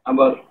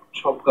আবার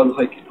সব কাজ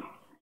হয় কিনা।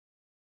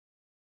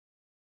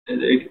 এই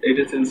যে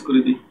এইটা চেঞ্জ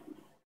করে দিই,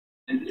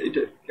 এই যে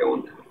এটা কেমন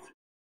দেখাচ্ছে,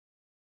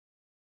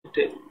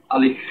 এটা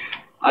আলিফ,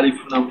 আলিফ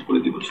নাম করে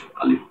দিব,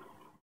 আলিফ,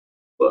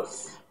 বাস,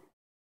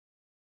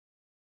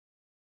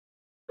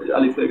 এই যে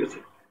আলিফ হয়ে গেছে।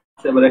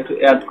 আচ্ছা, এবার একটু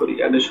অ্যাড করি,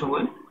 অ্যাডের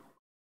সময়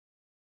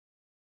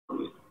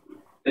আমি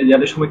এই যে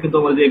অ্যাডের সময় কিন্তু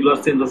আমার যে এগুলো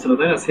চেঞ্জ আছে না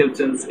তাই না, সেভ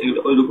চেঞ্জ এগুলো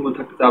ওই রকমের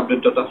থাকতেছে, আপডেট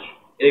ডাটা,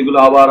 এইগুলো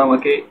আবার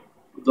আমাকে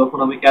যখন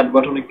আমি অ্যাড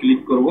বাটনে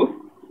ক্লিক করব,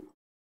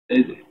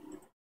 এই যে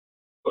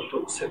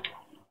কন্ট্রোল সেভ,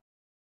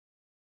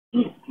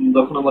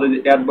 যখন আমার এই যে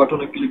অ্যাড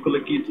বাটনে ক্লিক করলে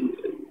কি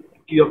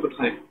কি ওপেন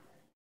হয়,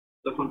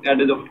 যখন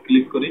অ্যাডে যখন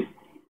ক্লিক করি,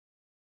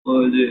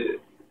 ওই যে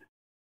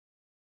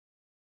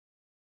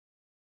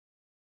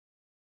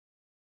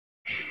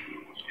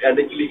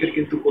অ্যাডে ক্লিকের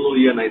কিন্তু কোনো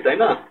ইয়ে নাই তাই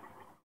না,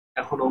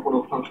 এখনো কোনো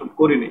ফাংশন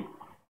করিনি।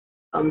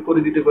 আমি করে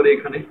দিতে পারি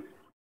এখানে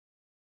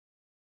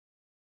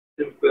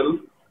সিম্পল,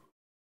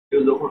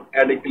 কেউ যখন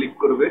অ্যাডে ক্লিক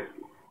করবে,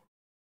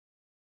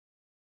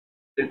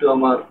 যেহেতু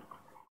আমার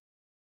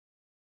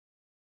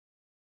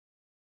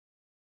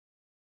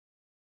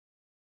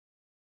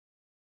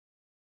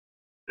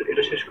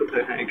এটা শেষ করতে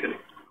হয়, হ্যাঁ এখানে,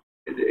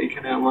 এই যে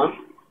এইখানে আমার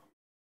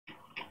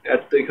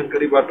অ্যাড তো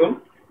এখানকারই বাটন,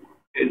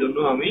 এই জন্য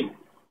আমি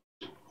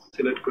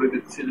সিলেক্ট করে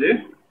দিচ্ছি যে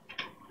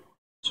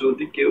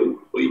যদি কেউ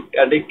ওই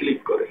অ্যাডে ক্লিক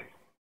করে,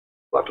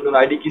 বাটনের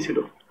আইডি কি ছিল,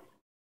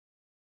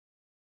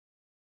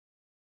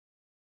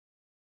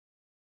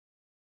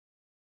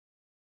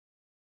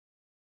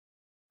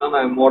 না না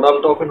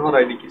মডেলটা ওপেন হওয়ার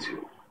আইডি কি ছিল,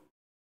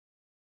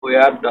 ওই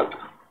অ্যাড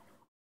ডাটা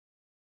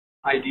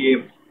আইডি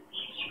এম,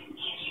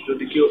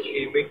 যদি কেউ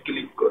এম এ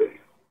ক্লিক করে,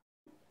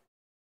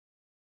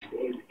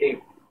 এম,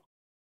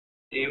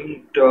 এম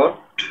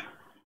ডট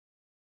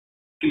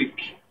ক্লিক,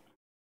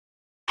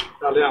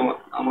 তাহলে আমার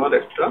আমার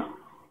একটা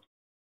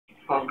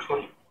ফাংশন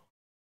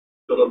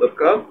চলা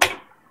দরকার,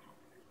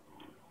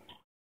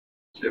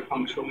 যে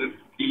ফাংশনের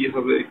কি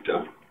হবে এটা,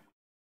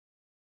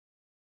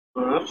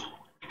 আর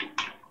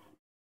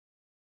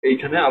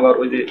এইখানে আবার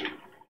ওই যে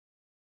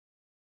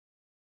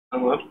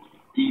আমার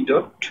ই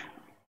ডট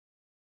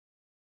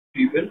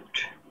প্রিভেন্ট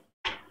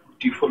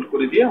ডিফল্ট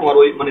করে দিয়ে আমার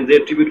ওই মানে যে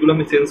অ্যাট্রিবিউট গুলো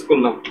আমি চেঞ্জ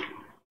করলাম,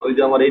 ওই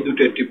যে আমার এই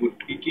দুটো অ্যাট্রিবিউট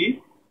কি কি,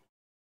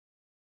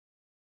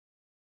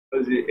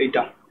 ওই যে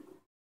এইটা,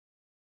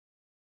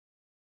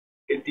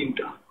 এই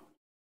তিনটা,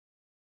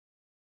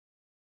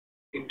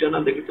 তিনটা না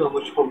দেখি তো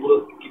আমার সবগুলো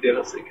কি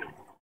দেখাচ্ছে এখানে,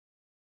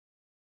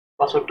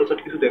 পাসওয়ার্ড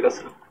টাসওয়ার্ড কিছু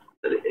দেখাচ্ছে না।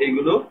 তাহলে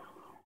এইগুলো,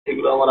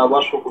 এগুলো আমার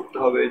আবার শো করতে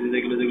হবে, এই যে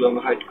যেগুলো যেগুলো আমি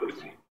হাইড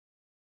করেছি।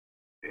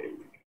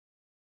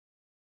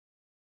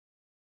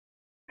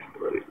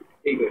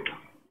 এই বইটা,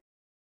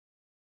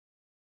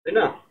 তাই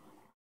না?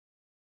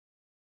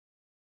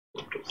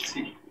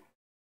 সি,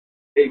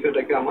 এই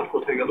কয়টাকে আমার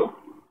কোথায় গেল,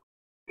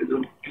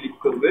 যখন ক্লিক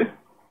করবে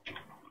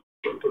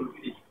কন্ট্রোল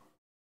ভি,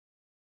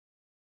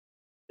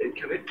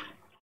 এইখানে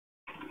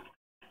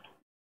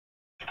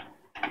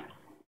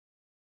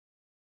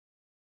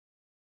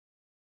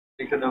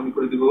এখানে আমি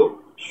করে দিব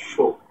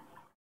শো,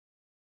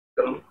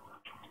 কারণ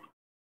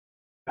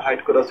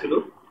হাইড করা ছিল।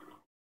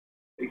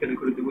 এখানে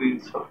করে দিব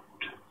ইনসার্ট,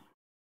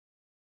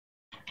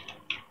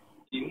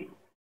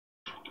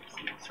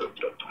 ইনসার্ট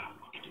ডাটা।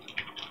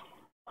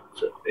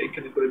 আচ্ছা,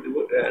 এইখানে করে দিব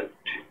অ্যাড,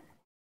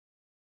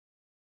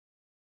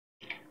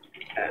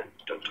 অ্যাড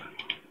ডাটা।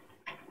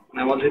 মানে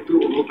আমার যেহেতু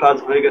ওগুলো কাজ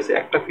হয়ে গেছে,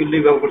 একটা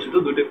ফিল্ডই ব্যবহার করছি, তো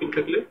দুইটা ফিল্ড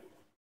থাকলে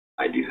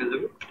আইডি হয়ে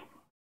যাবে,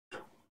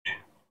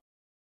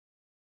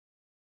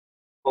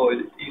 ও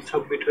ই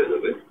সাবমিট হয়ে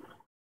যাবে।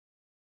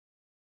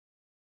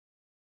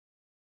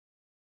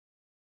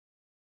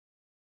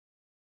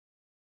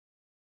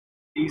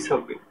 ই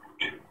সাবমিট,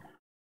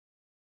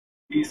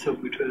 ই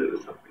সাবমিট হয়ে যাবে,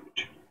 সাবমিট।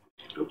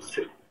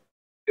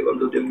 এবার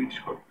যদি আমি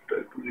শর্টটা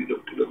একটু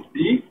রিলোড টিলোড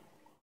দিই,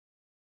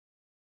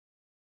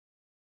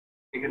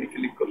 এখানে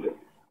ক্লিক করলে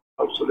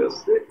সব চলে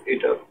আসছে।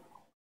 এটা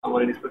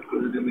আমার ইন্সপেক্ট করে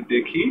যদি আমি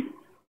দেখি,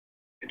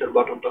 এটার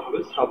বাটনটা হবে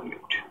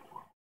সাবমিট।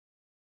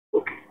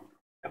 ওকে,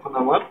 এখন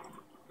আমার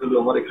হলো,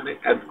 আমার এখানে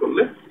অ্যাড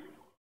করলে,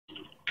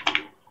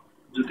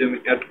 যদি আমি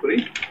অ্যাড করি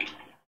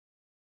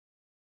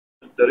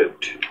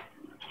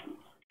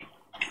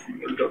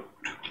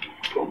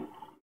gmail.com,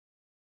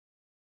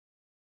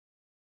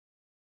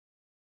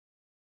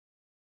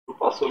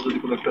 পাসওয়ার্ড যদি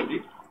কোনো একটা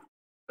দিই,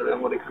 তাহলে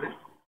আমার এখানে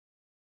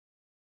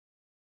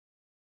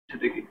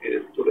দেখি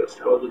চলে আসছে।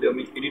 আবার যদি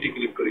আমি এডিটে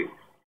ক্লিক করি,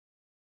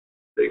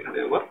 এখানে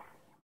আমার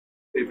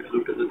এই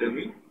ভ্যালুটা যদি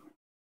আমি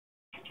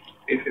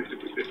এই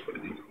ফেসবুকে পেস্ট করে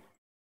দিই,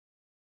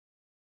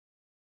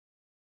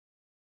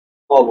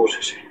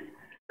 অবশেষে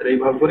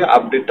এইভাবে করে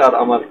আপডেটটা আর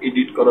আমার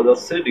এডিট করা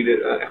যাচ্ছে।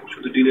 এখন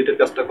শুধু ডিলেটের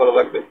কাজটা করা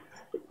লাগবে।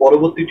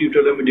 পরবর্তী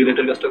টিউটোরিয়ালে আমি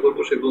ডিলেটের কাজটা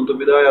করবো। সে পর্যন্ত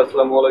বিদায়।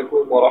 আসসালামু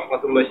আলাইকুম ওয়া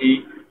রাহমাতুল্লাহি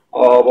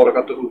ওয়া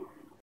বারাকাতুহু।